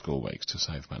 4-day school weeks to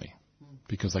save money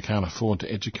because they can't afford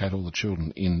to educate all the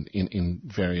children in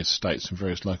various states and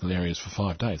various local areas for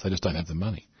 5 days. They just don't have the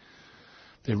money.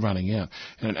 They're running out.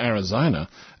 And in Arizona,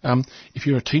 if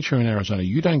you're a teacher in Arizona,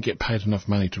 you don't get paid enough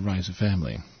money to raise a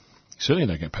family. You certainly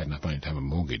don't get paid enough money to have a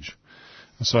mortgage.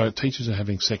 And so teachers are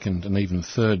having second and even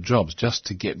third jobs just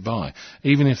to get by,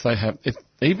 even if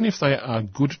they are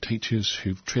good teachers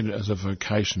who treat it as a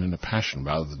vocation and a passion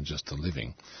rather than just a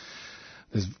living.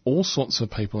 There's all sorts of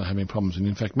people are having problems, and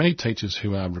in fact many teachers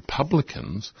who are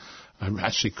Republicans are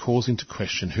actually causing into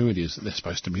question who it is that they're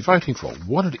supposed to be voting for,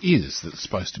 what it is that's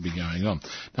supposed to be going on.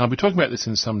 Now, I'll be talking about this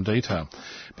in some detail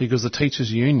because the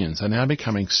teachers' unions are now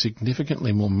becoming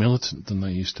significantly more militant than they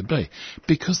used to be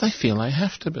because they feel they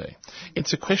have to be.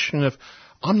 It's a question of,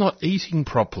 I'm not eating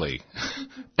properly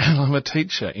and I'm a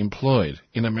teacher employed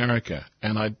in America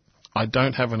and I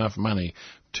don't have enough money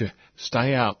to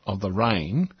stay out of the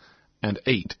rain and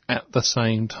eat at the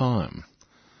same time.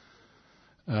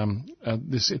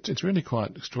 It's really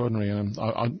quite extraordinary, and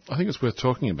I think it's worth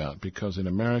talking about because in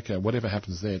America, whatever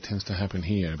happens there tends to happen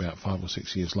here about 5 or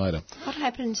 6 years later. What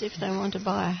happens if they want to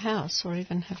buy a house or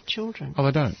even have children? Oh,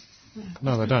 they don't.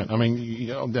 No, they don't. I mean,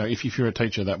 if you're a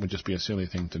teacher, that would just be a silly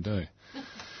thing to do.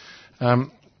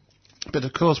 But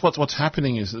of course, what's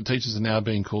happening is that teachers are now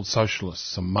being called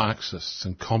socialists and Marxists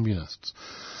and communists.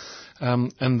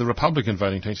 And the Republican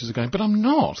voting teachers are going, but I'm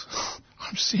not.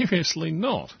 I'm seriously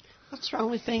not. What's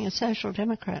wrong with being a social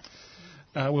democrat?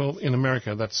 Well, in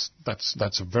America, that's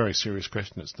a very serious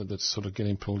question. That's sort of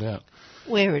getting pulled out.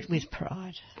 Wear it with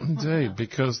pride. Indeed,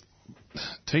 because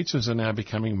teachers are now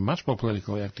becoming much more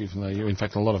politically active than they are. In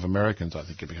fact, a lot of Americans, I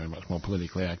think, are becoming much more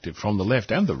politically active from the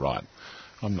left and the right.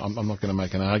 I'm not going to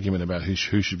make an argument about who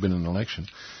should win an election.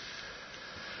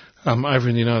 Over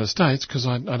in the United States, because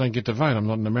I don't get to vote, I'm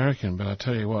not an American, but I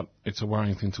tell you what, it's a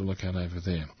worrying thing to look at over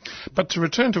there. But to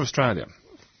return to Australia,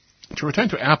 to return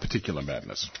to our particular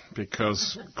madness,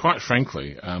 because quite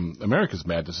frankly, America's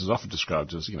madness is often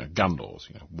described as, gun laws.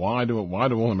 Why do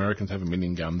all Americans have 1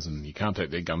 million guns and you can't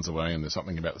take their guns away and there's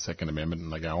something about the Second Amendment,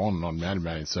 and they go on and on, round and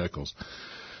round in circles.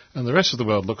 And the rest of the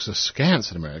world looks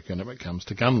askance at America when it comes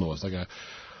to gun laws. They go,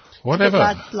 whatever,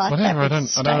 I don't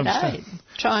understand.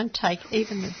 Try and take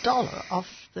even $1 off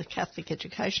the Catholic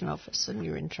Education Office and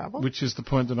you're in trouble. Which is the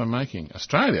point that I'm making.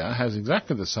 Australia has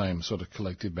exactly the same sort of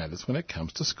collective madness when it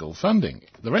comes to school funding.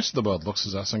 The rest of the world looks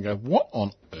at us and go, what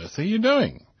on earth are you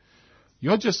doing?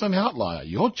 You're just an outlier.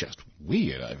 You're just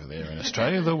weird over there in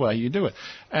Australia, the way you do it.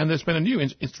 And there's been a new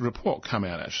report come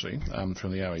out, actually,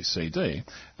 from the OECD,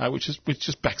 which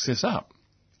just backs this up.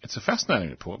 It's a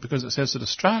fascinating report because it says that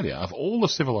Australia, of all the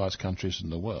civilised countries in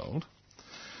the world,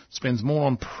 spends more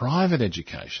on private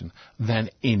education than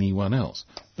anyone else.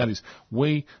 That is,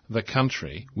 we, the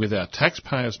country, with our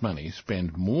taxpayers' money,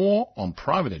 spend more on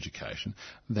private education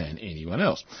than anyone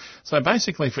else. So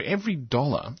basically, for every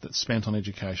 $1 that's spent on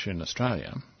education in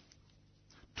Australia,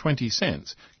 20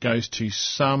 cents goes to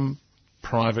some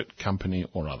private company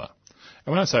or other.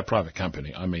 And when I say private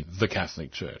company, I mean the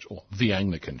Catholic Church or the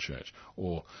Anglican Church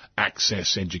or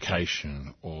Access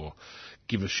Education or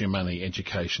Give Us Your Money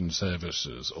Education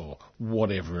Services or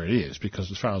whatever it is,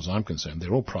 because as far as I'm concerned,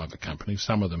 they're all private companies.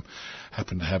 Some of them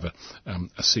happen to have a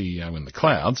CEO in the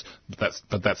clouds,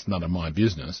 but that's none of my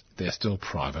business. They're still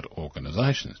private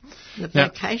organisations. The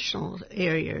vocational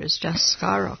area has just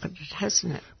skyrocketed,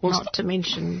 hasn't it? Well, not to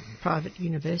mention private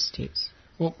universities.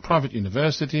 Well, private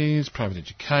universities, private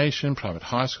education, private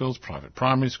high schools, private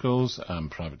primary schools,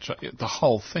 the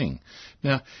whole thing.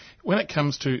 Now, when it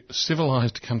comes to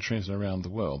civilised countries around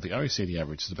the world, the OECD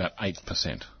average is about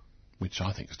 8%, which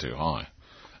I think is too high.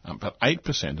 But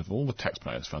 8% of all the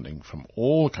taxpayers' funding from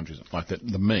all the countries, like that,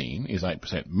 the mean is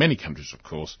 8%. Many countries, of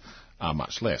course, are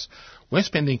much less. We're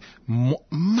spending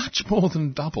much more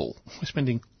than double. We're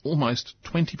spending almost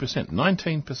 20%,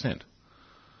 19%.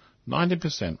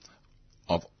 90%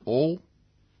 of all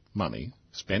money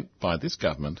spent by this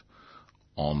government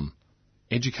on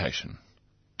education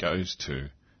goes to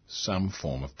some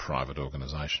form of private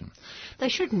organisation. They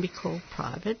shouldn't be called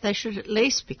private. They should at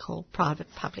least be called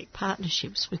private-public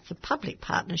partnerships, with the public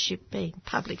partnership being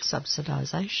public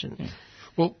subsidisation. Yeah.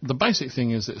 Well, the basic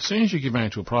thing is that as soon as you give money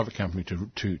to a private company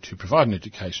to provide an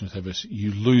education service,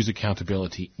 you lose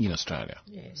accountability in Australia.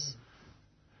 Yes.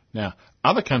 Now,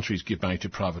 other countries give money to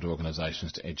private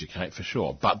organisations to educate, for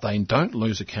sure, but they don't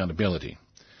lose accountability.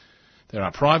 There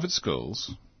are private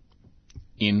schools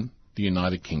in the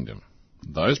United Kingdom.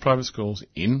 Those private schools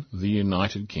in the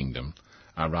United Kingdom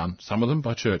are run, some of them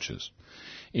by churches.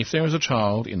 If there is a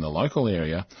child in the local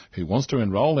area who wants to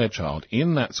enrol their child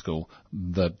in that school,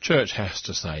 the church has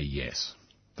to say yes.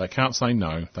 They can't say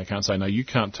no. They can't say, no, you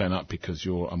can't turn up because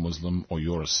you're a Muslim or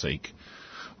you're a Sikh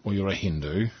or you're a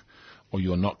Hindu or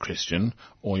you're not Christian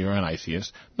or you're an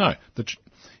atheist. No.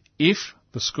 If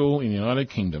the school in the United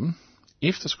Kingdom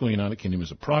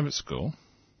is a private school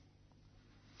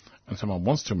and someone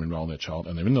wants to enrol their child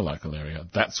and they're in the local area,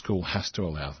 that school has to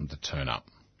allow them to turn up.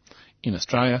 In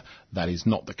Australia, that is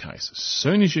not the case. As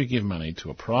soon as you give money to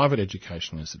a private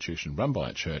educational institution run by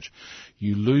a church,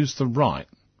 you lose the right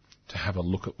to have a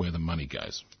look at where the money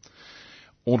goes.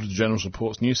 Auditor General's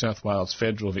reports, New South Wales,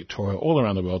 Federal, Victoria, all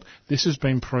around the world, this has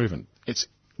been proven.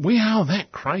 We are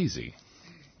that crazy.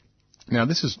 Now,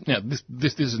 this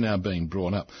is now being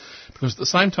brought up because at the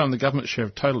same time the government share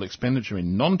of total expenditure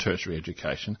in non-tertiary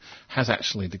education has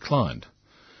actually declined.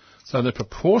 So the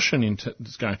proportion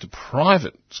that's going to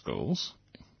private schools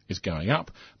is going up,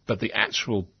 but the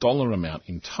actual dollar amount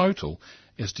in total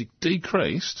is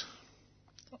decreased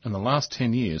in the last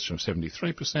 10 years from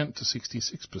 73% to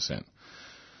 66%.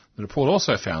 The report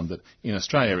also found that in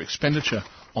Australia, expenditure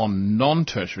on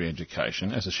non-tertiary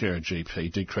education as a share of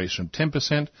GP decreased from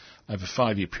 10% over a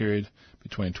 5-year period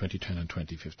between 2010 and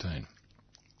 2015.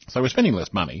 So we're spending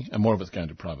less money and more of it's going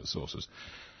to private sources.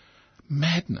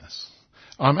 Madness.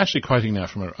 I'm actually quoting now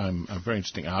from a very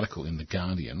interesting article in The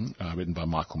Guardian written by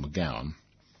Michael McGowan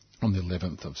on the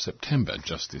 11th of September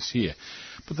just this year.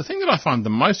 But the thing that I find the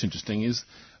most interesting is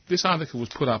this article was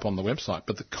put up on the website,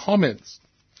 but the comments...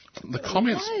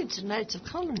 Loads and loads of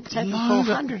comments, over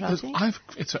 400, I think.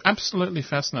 It's absolutely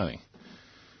fascinating.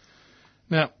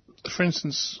 Now, for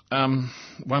instance,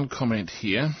 one comment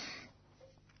here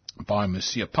by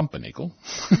Monsieur Pumpernickel.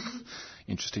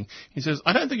 Interesting. He says,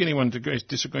 I don't think anyone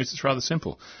disagrees. It's rather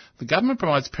simple. The government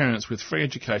provides parents with free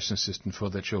education system for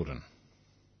their children.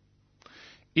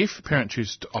 If a parent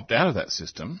chooses to opt out of that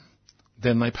system,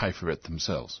 then they pay for it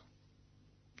themselves.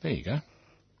 There you go.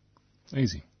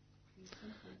 Easy.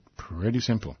 Pretty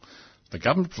simple. The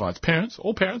government provides parents,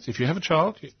 all parents, if you have a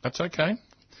child, that's okay.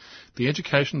 The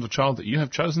education of the child that you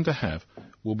have chosen to have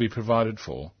will be provided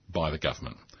for by the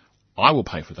government. I will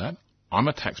pay for that. I'm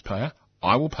a taxpayer.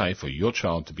 I will pay for your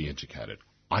child to be educated.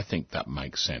 I think that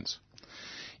makes sense.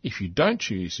 If you don't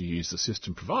choose to use the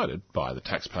system provided by the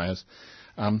taxpayers,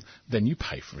 then you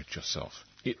pay for it yourself.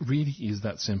 It really is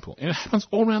that simple. And it happens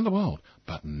all around the world,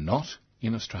 but not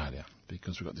in Australia,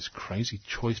 because we've got this crazy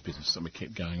choice business that we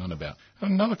keep going on about.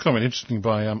 Another comment, interesting,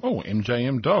 by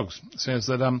MJM Dogs, says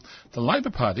that the Labor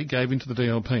Party gave into the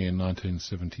DLP in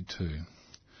 1972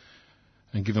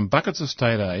 and given buckets of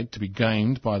state aid to be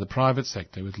gained by the private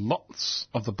sector with lots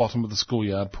of the bottom of the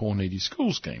schoolyard poor needy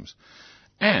school schemes.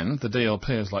 And the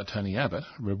DLPers like Tony Abbott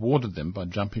rewarded them by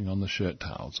jumping on the shirt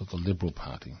tails of the Liberal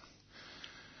Party.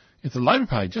 If the Labor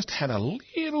Party just had a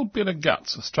little bit of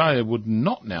guts, Australia would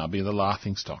not now be the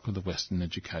laughingstock of the Western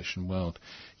education world.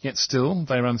 Yet still,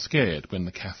 they run scared when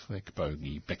the Catholic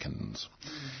bogey beckons.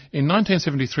 In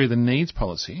 1973, the needs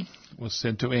policy was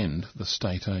said to end the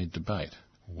state aid debate.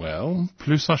 Well,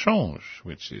 plus ça change,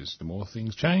 which is the more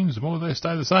things change, the more they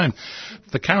stay the same.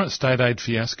 The current state aid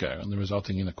fiasco and the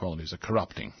resulting inequalities are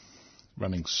corrupting,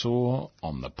 running sore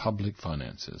on the public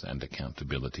finances and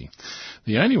accountability.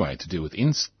 The only way to deal with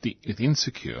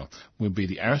insecure would be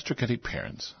the aristocratic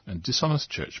parents and dishonest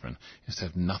churchmen is to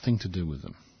have nothing to do with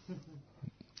them.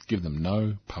 Give them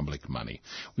no public money.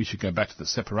 We should go back to the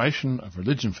separation of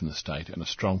religion from the state and a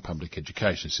strong public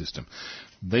education system.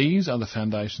 These are the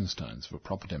foundation stones of a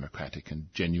proper democratic and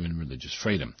genuine religious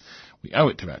freedom. We owe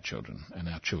it to our children and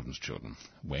our children's children.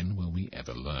 When will we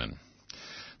ever learn?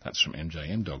 That's from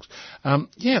MJM Dogs.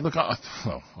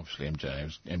 Obviously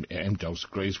MJM Dogs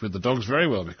agrees with the dogs very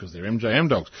well because they're MJM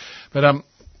Dogs. But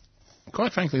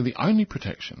quite frankly, the only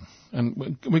protection,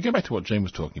 and we go back to what Jean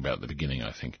was talking about at the beginning,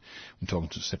 I think, when talking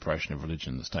to the separation of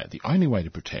religion and the state, the only way to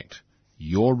protect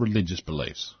your religious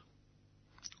beliefs,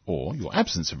 or your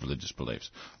absence of religious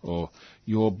beliefs, or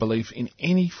your belief in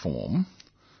any form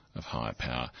of higher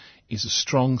power, is a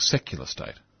strong secular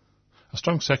state. A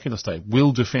strong secular state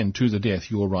will defend to the death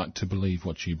your right to believe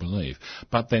what you believe,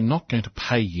 but they're not going to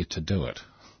pay you to do it.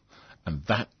 And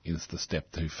that is the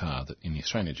step too far that in the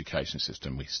Australian education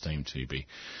system we seem to be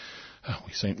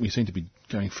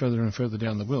going further and further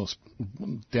down the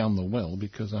well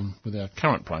because with our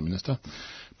current Prime Minister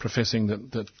professing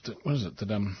that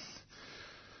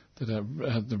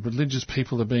the religious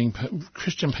people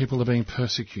Christian people are being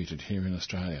persecuted here in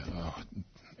Australia. Oh,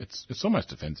 it's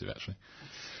almost offensive actually.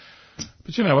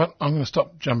 But you know what? I'm going to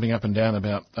stop jumping up and down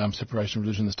about separation of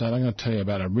religion in the state. I'm going to tell you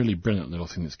about a really brilliant little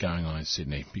thing that's going on in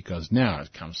Sydney, because now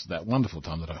it comes to that wonderful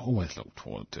time that I always look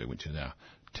forward to, which is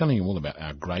telling you all about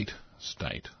our great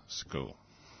state school.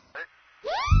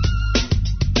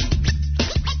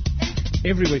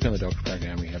 Every week on the Dogs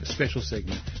program we have a special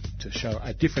segment to show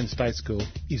a different state school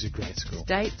is a great school.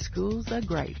 State schools are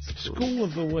great schools. School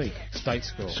of the week. State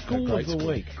school. School of the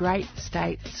week. Great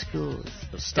state schools.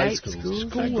 State schools.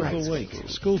 School of the week.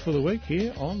 School for the week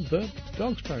here on the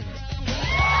Dogs program.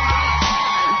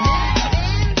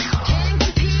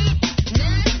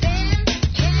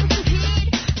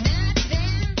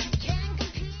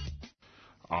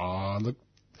 Look,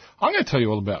 I'm going to tell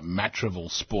you all about Matraville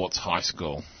Sports High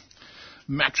School.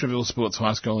 Matraville Sports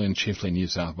High School in Chifley, New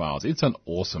South Wales. It's an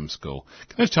awesome school.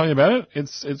 Can I just tell you about it?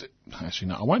 Actually,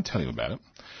 no, I won't tell you about it.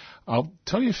 I'll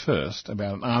tell you first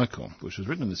about an article which was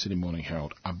written in the Sydney Morning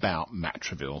Herald about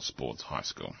Matraville Sports High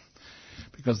School.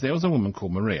 Because there was a woman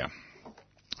called Maria,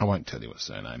 I won't tell you her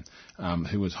surname,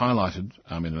 who was highlighted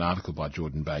in an article by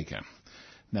Jordan Baker.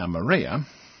 Now, Maria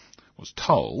was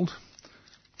told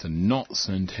to not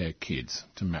send her kids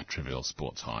to Matraville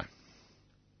Sports High.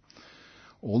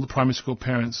 All the primary school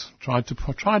parents tried to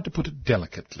put it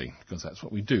delicately, because that's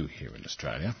what we do here in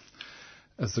Australia,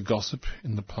 as the gossip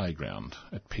in the playground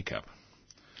at pickup.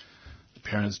 The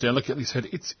parents delicately said,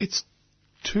 it's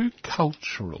too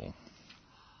cultural,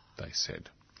 they said,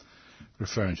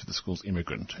 referring to the school's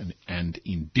immigrant and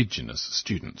Indigenous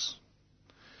students.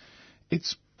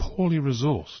 It's poorly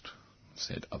resourced,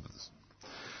 said others.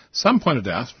 Some pointed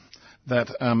out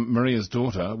that Maria's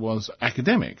daughter was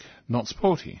academic, not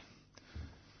sporty.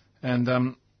 And,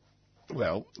 the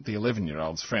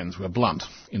 11-year-old's friends were blunt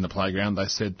in the playground. They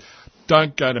said,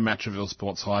 don't go to Matraville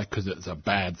Sports High because it's a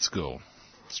bad school.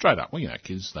 Straight up. Well,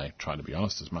 kids, they try to be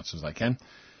honest as much as they can.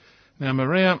 Now,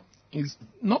 Maria is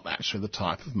not actually the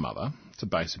type of mother to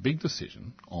base a big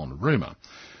decision on rumour.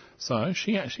 So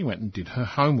she actually went and did her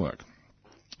homework.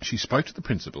 She spoke to the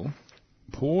principal,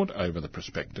 pored over the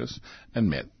prospectus, and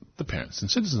met the Parents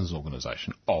and Citizens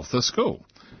Organisation of the school.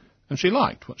 And she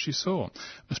liked what she saw,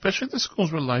 especially the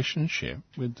school's relationship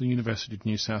with the University of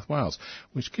New South Wales,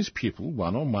 which gives pupils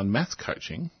one-on-one maths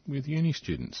coaching with uni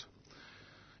students.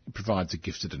 It provides a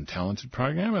gifted and talented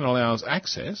program and allows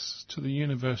access to the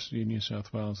University of New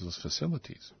South Wales'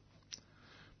 facilities.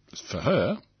 For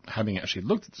her, having actually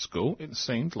looked at the school, it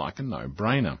seemed like a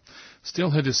no-brainer.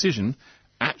 Still, her decision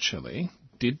actually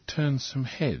did turn some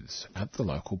heads at the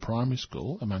local primary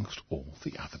school amongst all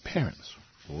the other parents.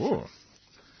 Ooh.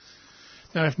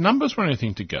 Now, if numbers were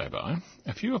anything to go by,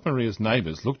 a few of Maria's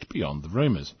neighbours looked beyond the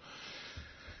rumours.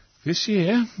 This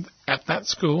year, at that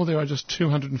school, there were just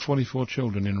 244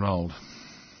 children enrolled.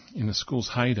 In the school's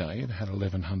heyday, it had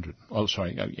 1,100.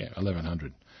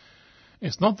 1,100.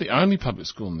 It's not the only public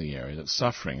school in the area that's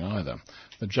suffering either.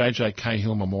 The J.J.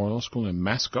 Cahill Memorial School in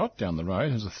Mascot, down the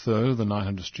road, has a third of the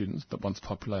 900 students that once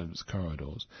populated its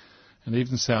corridors. And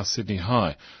even South Sydney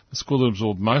High, the school that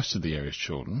absorbed most of the area's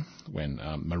children when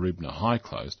Maroubna High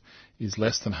closed, is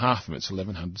less than half of its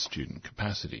 1,100 student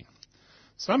capacity.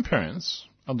 Some parents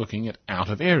are looking at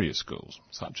out-of-area schools,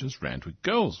 such as Randwick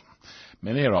Girls.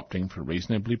 Many are opting for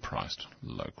reasonably priced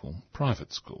local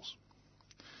private schools.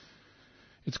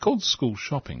 It's called school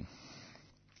shopping.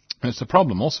 And it's a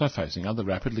problem also facing other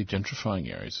rapidly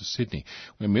gentrifying areas of Sydney,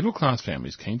 where middle-class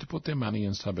families keen to put their money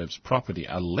in suburbs property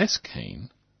are less keen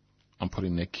on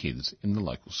putting their kids in the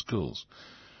local schools.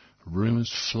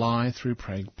 Rumours fly through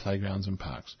playgrounds and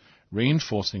parks,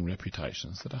 reinforcing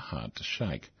reputations that are hard to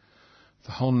shake.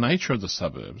 The whole nature of the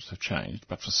suburbs have changed,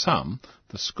 but for some,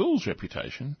 the school's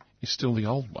reputation is still the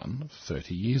old one of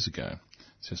 30 years ago,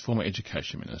 says former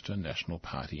Education Minister and National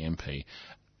Party MP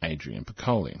Adrian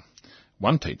Piccoli.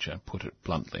 One teacher put it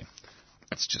bluntly,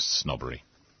 that's just snobbery.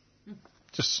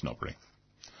 Just snobbery.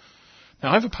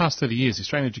 Now, over the past 30 years, the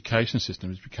Australian education system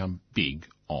has become big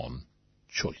on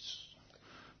choice.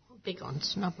 Big on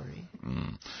snobbery.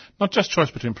 Not just choice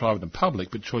between private and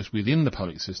public, but choice within the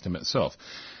public system itself.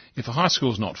 If a high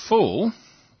school is not full,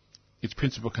 its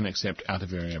principal can accept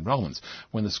out-of-area enrolments.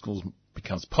 When the school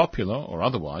becomes popular or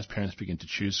otherwise, parents begin to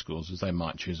choose schools as they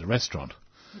might choose a restaurant,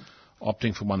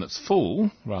 opting for one that's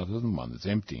full rather than one that's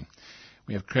empty.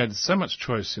 We have created so much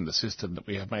choice in the system that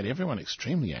we have made everyone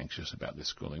extremely anxious about their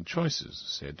schooling choices,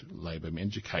 said Labor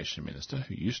Education Minister,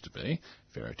 who used to be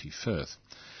Verity Firth.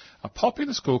 A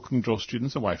popular school can draw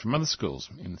students away from other schools.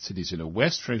 In the city's inner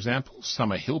west, for example,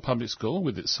 Summer Hill Public School,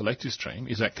 with its selective stream,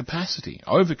 is at capacity,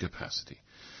 over capacity.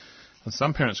 And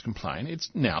some parents complain it's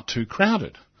now too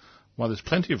crowded, while there's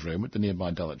plenty of room at the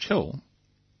nearby Dulwich Hill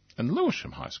and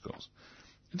Lewisham High Schools.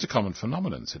 It's a common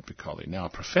phenomenon, said Piccoli. Now, a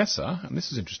professor, and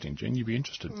this is interesting, Jean, you'd be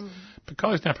interested.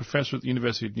 Piccoli's now professor at the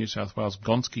University of New South Wales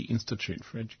Gonski Institute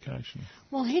for Education.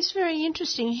 Well, he's very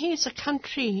interesting. He's a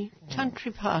country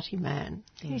party man.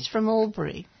 He's from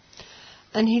Albury.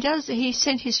 And he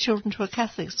sent his children to a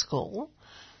Catholic school,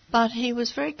 but he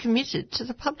was very committed to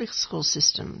the public school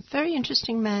system. Very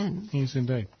interesting man. Yes,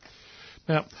 indeed.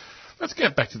 Now, let's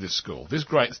get back to this school, this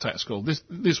great state school.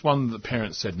 This one, the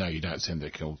parents said, no, you don't send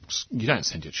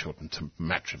your children to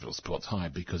Matraville Sports High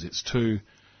because it's too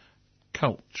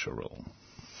cultural.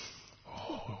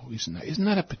 Oh, isn't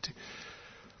that a particular...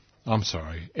 I'm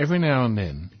sorry. Every now and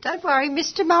then... Don't worry,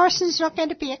 Mr. Morrison's not going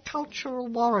to be a cultural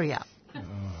warrior.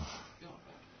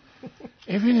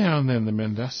 Every now and then the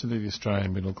mendacity of the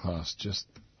Australian middle class just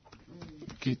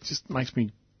makes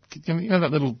me... You know that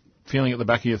little feeling at the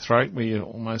back of your throat where you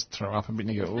almost throw up a bit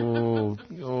and you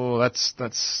go, that's...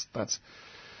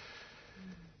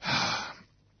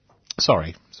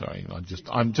 Sorry.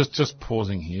 I'm just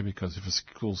pausing here because if a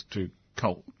school's too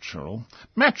cultural...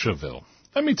 Matraville.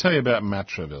 Let me tell you about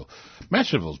Matraville.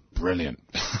 Matraville's brilliant.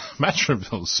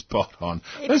 Matraville's spot on.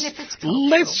 Let's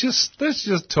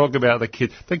just talk about the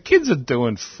kids. The kids are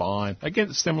doing fine.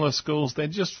 Against similar schools, they're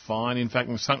just fine. In fact,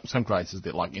 in some cases,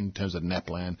 they're like in terms of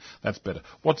NAPLAN, that's better.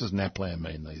 What does NAPLAN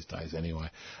mean these days anyway?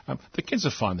 The kids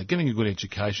are fine. They're getting a good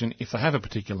education. If they have a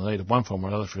particular need of one form or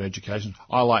another for education,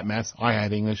 I like maths, I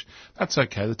hate English, that's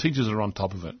okay. The teachers are on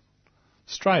top of it.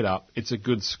 Straight up, it's a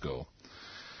good school.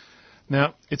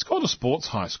 Now, it's called a sports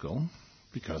high school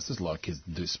because there's a lot of kids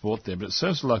that do sport there, but it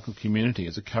serves the local community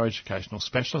as a co-educational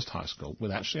specialist high school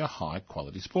with actually a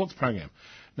high-quality sports program.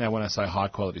 Now, when I say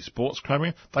high-quality sports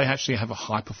program, they actually have a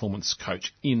high-performance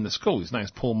coach in the school. His name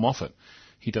is Paul Moffat.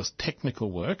 He does technical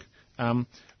work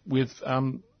with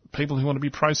people who want to be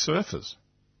pro surfers.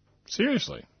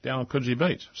 Seriously, down on Coogee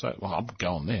Beach. So, well, I'll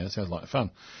go on there. It sounds like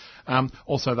fun.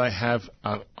 Also, they have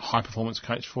a high-performance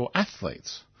coach for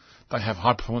athletes. They have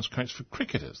high-performance coach for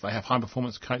cricketers. They have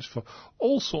high-performance coach for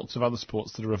all sorts of other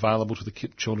sports that are available to the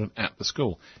children at the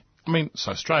school. I mean,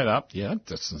 so straight up, yeah,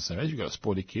 that's the same as you've got a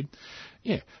sporty kid.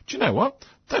 Yeah, do you know what?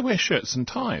 They wear shirts and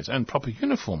ties and proper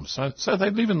uniforms, so they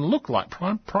even look like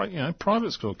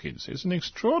private school kids. It's an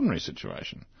extraordinary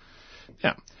situation.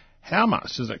 Now, how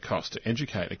much does it cost to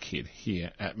educate a kid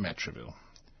here at Matraville?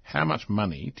 How much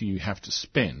money do you have to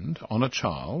spend on a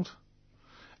child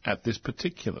at this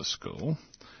particular school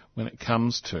when it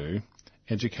comes to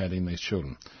educating these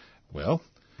children? Well,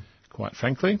 quite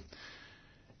frankly,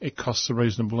 it costs a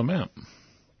reasonable amount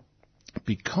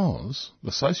because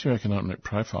the socioeconomic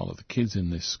profile of the kids in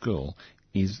this school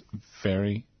is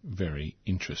very, very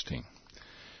interesting.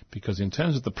 Because in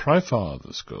terms of the profile of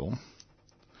the school,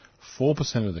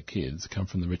 4% of the kids come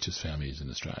from the richest families in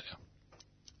Australia.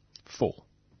 4.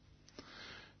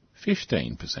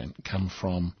 15% come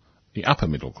from the upper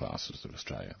middle classes of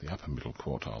Australia, the upper middle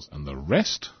quartiles, and the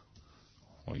rest,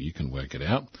 well, you can work it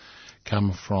out,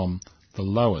 come from the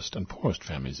lowest and poorest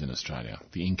families in Australia,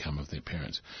 the income of their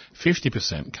parents.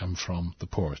 50% come from the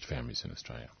poorest families in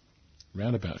Australia,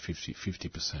 around about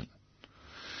 50%.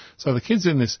 So the kids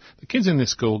in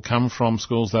this school come from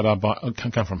schools that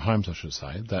come from homes, I should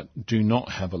say, that do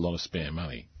not have a lot of spare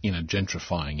money in a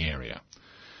gentrifying area.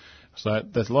 So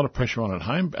there's a lot of pressure on at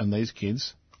home, and these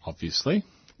kids, obviously,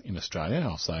 in Australia,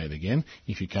 I'll say it again,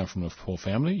 if you come from a poor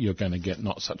family, you're going to get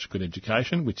not such a good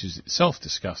education, which is itself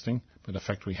disgusting, but a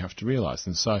fact we have to realise.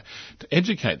 And so to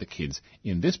educate the kids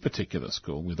in this particular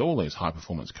school with all these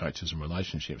high-performance coaches and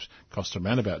relationships costs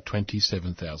around about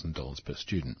 $27,000 per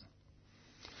student.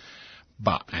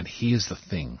 But, and here's the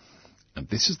thing, and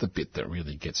this is the bit that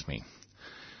really gets me.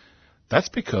 That's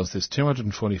because there's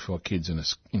 244 kids in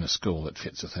a school that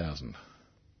fits 1,000.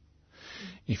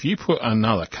 If you put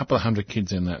another couple of hundred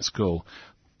kids in that school,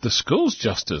 the school's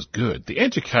just as good, the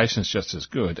education's just as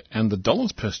good, and the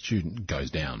dollars per student goes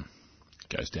down.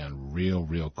 It goes down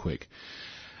real quick.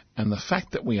 And the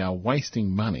fact that we are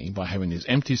wasting money by having this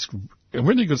a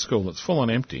really good school that's full on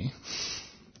empty,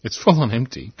 it's full on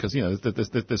empty, because, you know,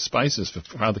 there's spaces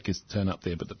for other kids to turn up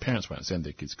there, but the parents won't send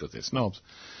their kids because they're snobs.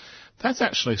 That's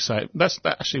actually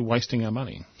wasting our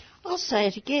money. I'll say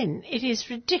it again. It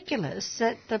is ridiculous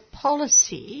that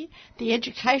the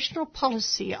educational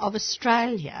policy of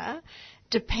Australia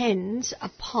depends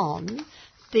upon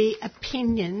the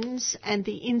opinions and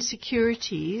the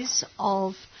insecurities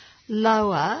of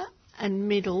lower and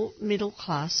middle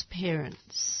class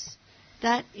parents.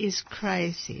 That is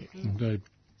crazy. Indeed.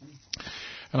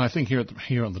 And I think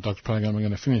here on the Docs program, I'm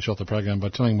going to finish off the program by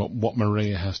telling what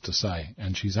Maria has to say.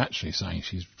 And she's actually saying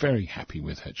she's very happy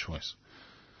with her choice.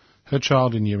 Her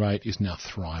child in Year 8 is now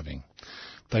thriving.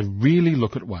 They really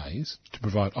look at ways to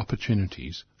provide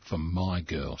opportunities for my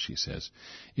girl, she says.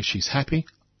 If she's happy,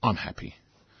 I'm happy.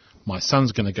 My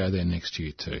son's going to go there next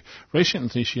year too.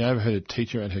 Recently, she overheard a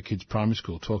teacher at her kid's primary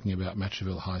school talking about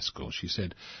Matraville High School. She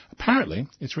said, apparently,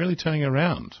 it's really turning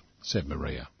around, said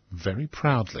Maria, very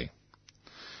proudly.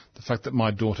 The fact that my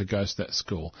daughter goes to that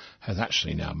school has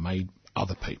actually now made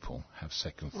other people have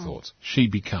second thoughts. She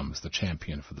becomes the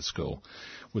champion for the school,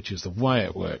 which is the way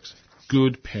it works.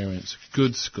 Good parents,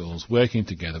 good schools, working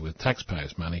together with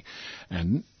taxpayers' money,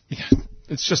 and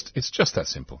it's just that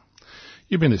simple.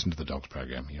 You've been listening to the Dogs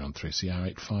program here on 3CR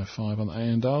 855 on the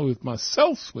AM dial with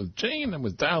myself, with Jean and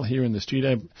with Dale here in the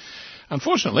studio.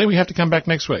 Unfortunately, we have to come back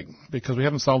next week because we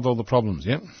haven't solved all the problems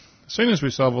yet. As soon as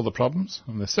we solve all the problems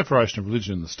and the separation of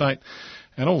religion in the state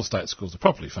and all the state schools are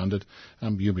properly funded,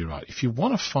 you'll be right. If you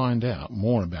want to find out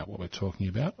more about what we're talking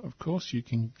about, of course, you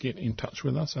can get in touch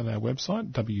with us at our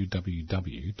website,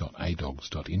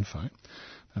 www.adogs.info.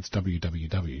 That's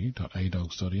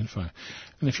www.adogs.info.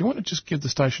 And if you want to just give the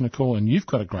station a call and you've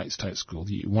got a great state school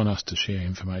that you want us to share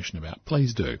information about,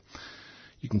 please do.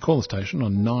 You can call the station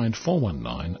on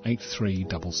 9419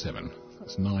 8377.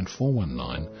 That's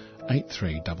 9419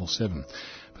 8377.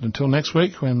 But until next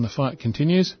week, when the fight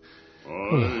continues,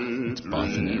 it's bye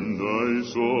for now. I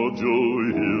saw Joe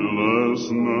here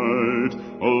last night,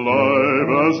 alive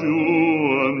as you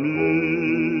and me.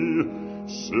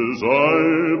 Says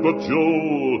I, but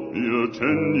Joe, you're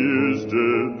 10 years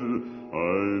dead. I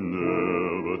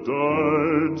never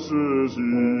died, says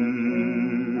he.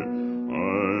 I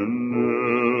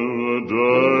never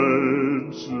died,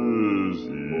 says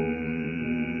he.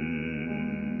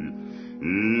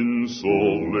 In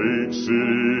Salt Lake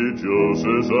City, Joe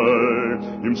says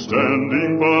I'm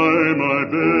standing by my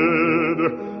bed.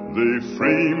 They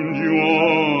framed you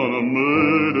on a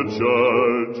murder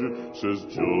charge, says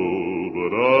Joe,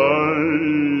 but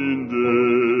I'm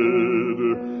dead.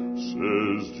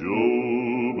 Says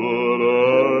Joe, but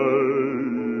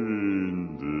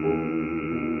I'm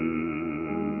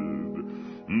dead.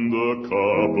 The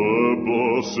copper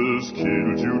bosses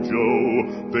killed you,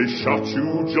 Joe. They shot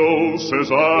you, Joe, says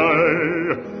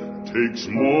I. Takes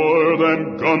more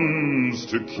than guns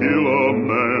to kill a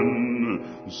man,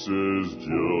 says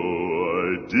Joe,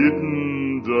 I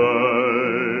didn't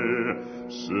die.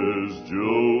 Says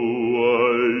Joe, I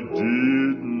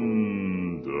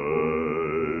didn't die.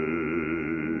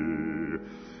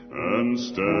 And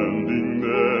standing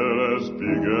there as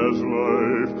big as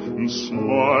life, and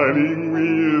smiling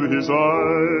with his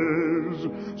eyes,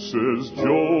 says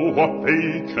Joe, what they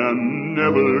can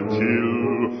never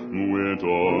kill, went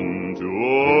on to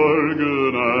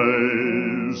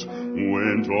organize,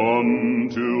 went on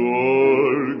to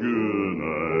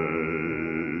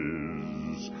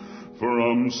organize.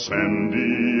 From San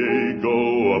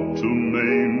Diego up to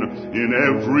Maine, in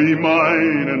every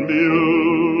mine and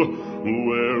mill,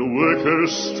 where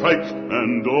workers strike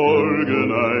and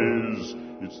organize,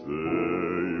 it's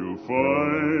there you'll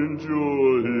find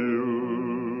your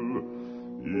hill.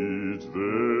 It's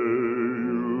there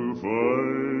you'll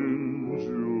find your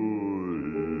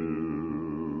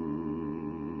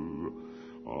hill.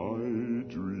 I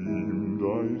dreamed I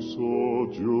saw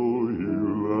Joe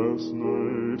here last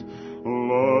night,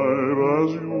 alive as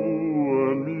you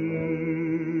and me.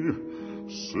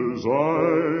 Says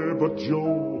I, but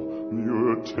Joe,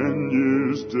 you're 10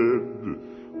 years dead.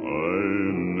 I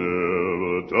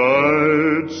never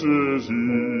died, says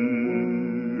he.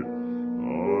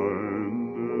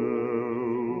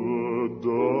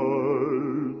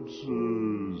 Died,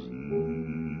 says he.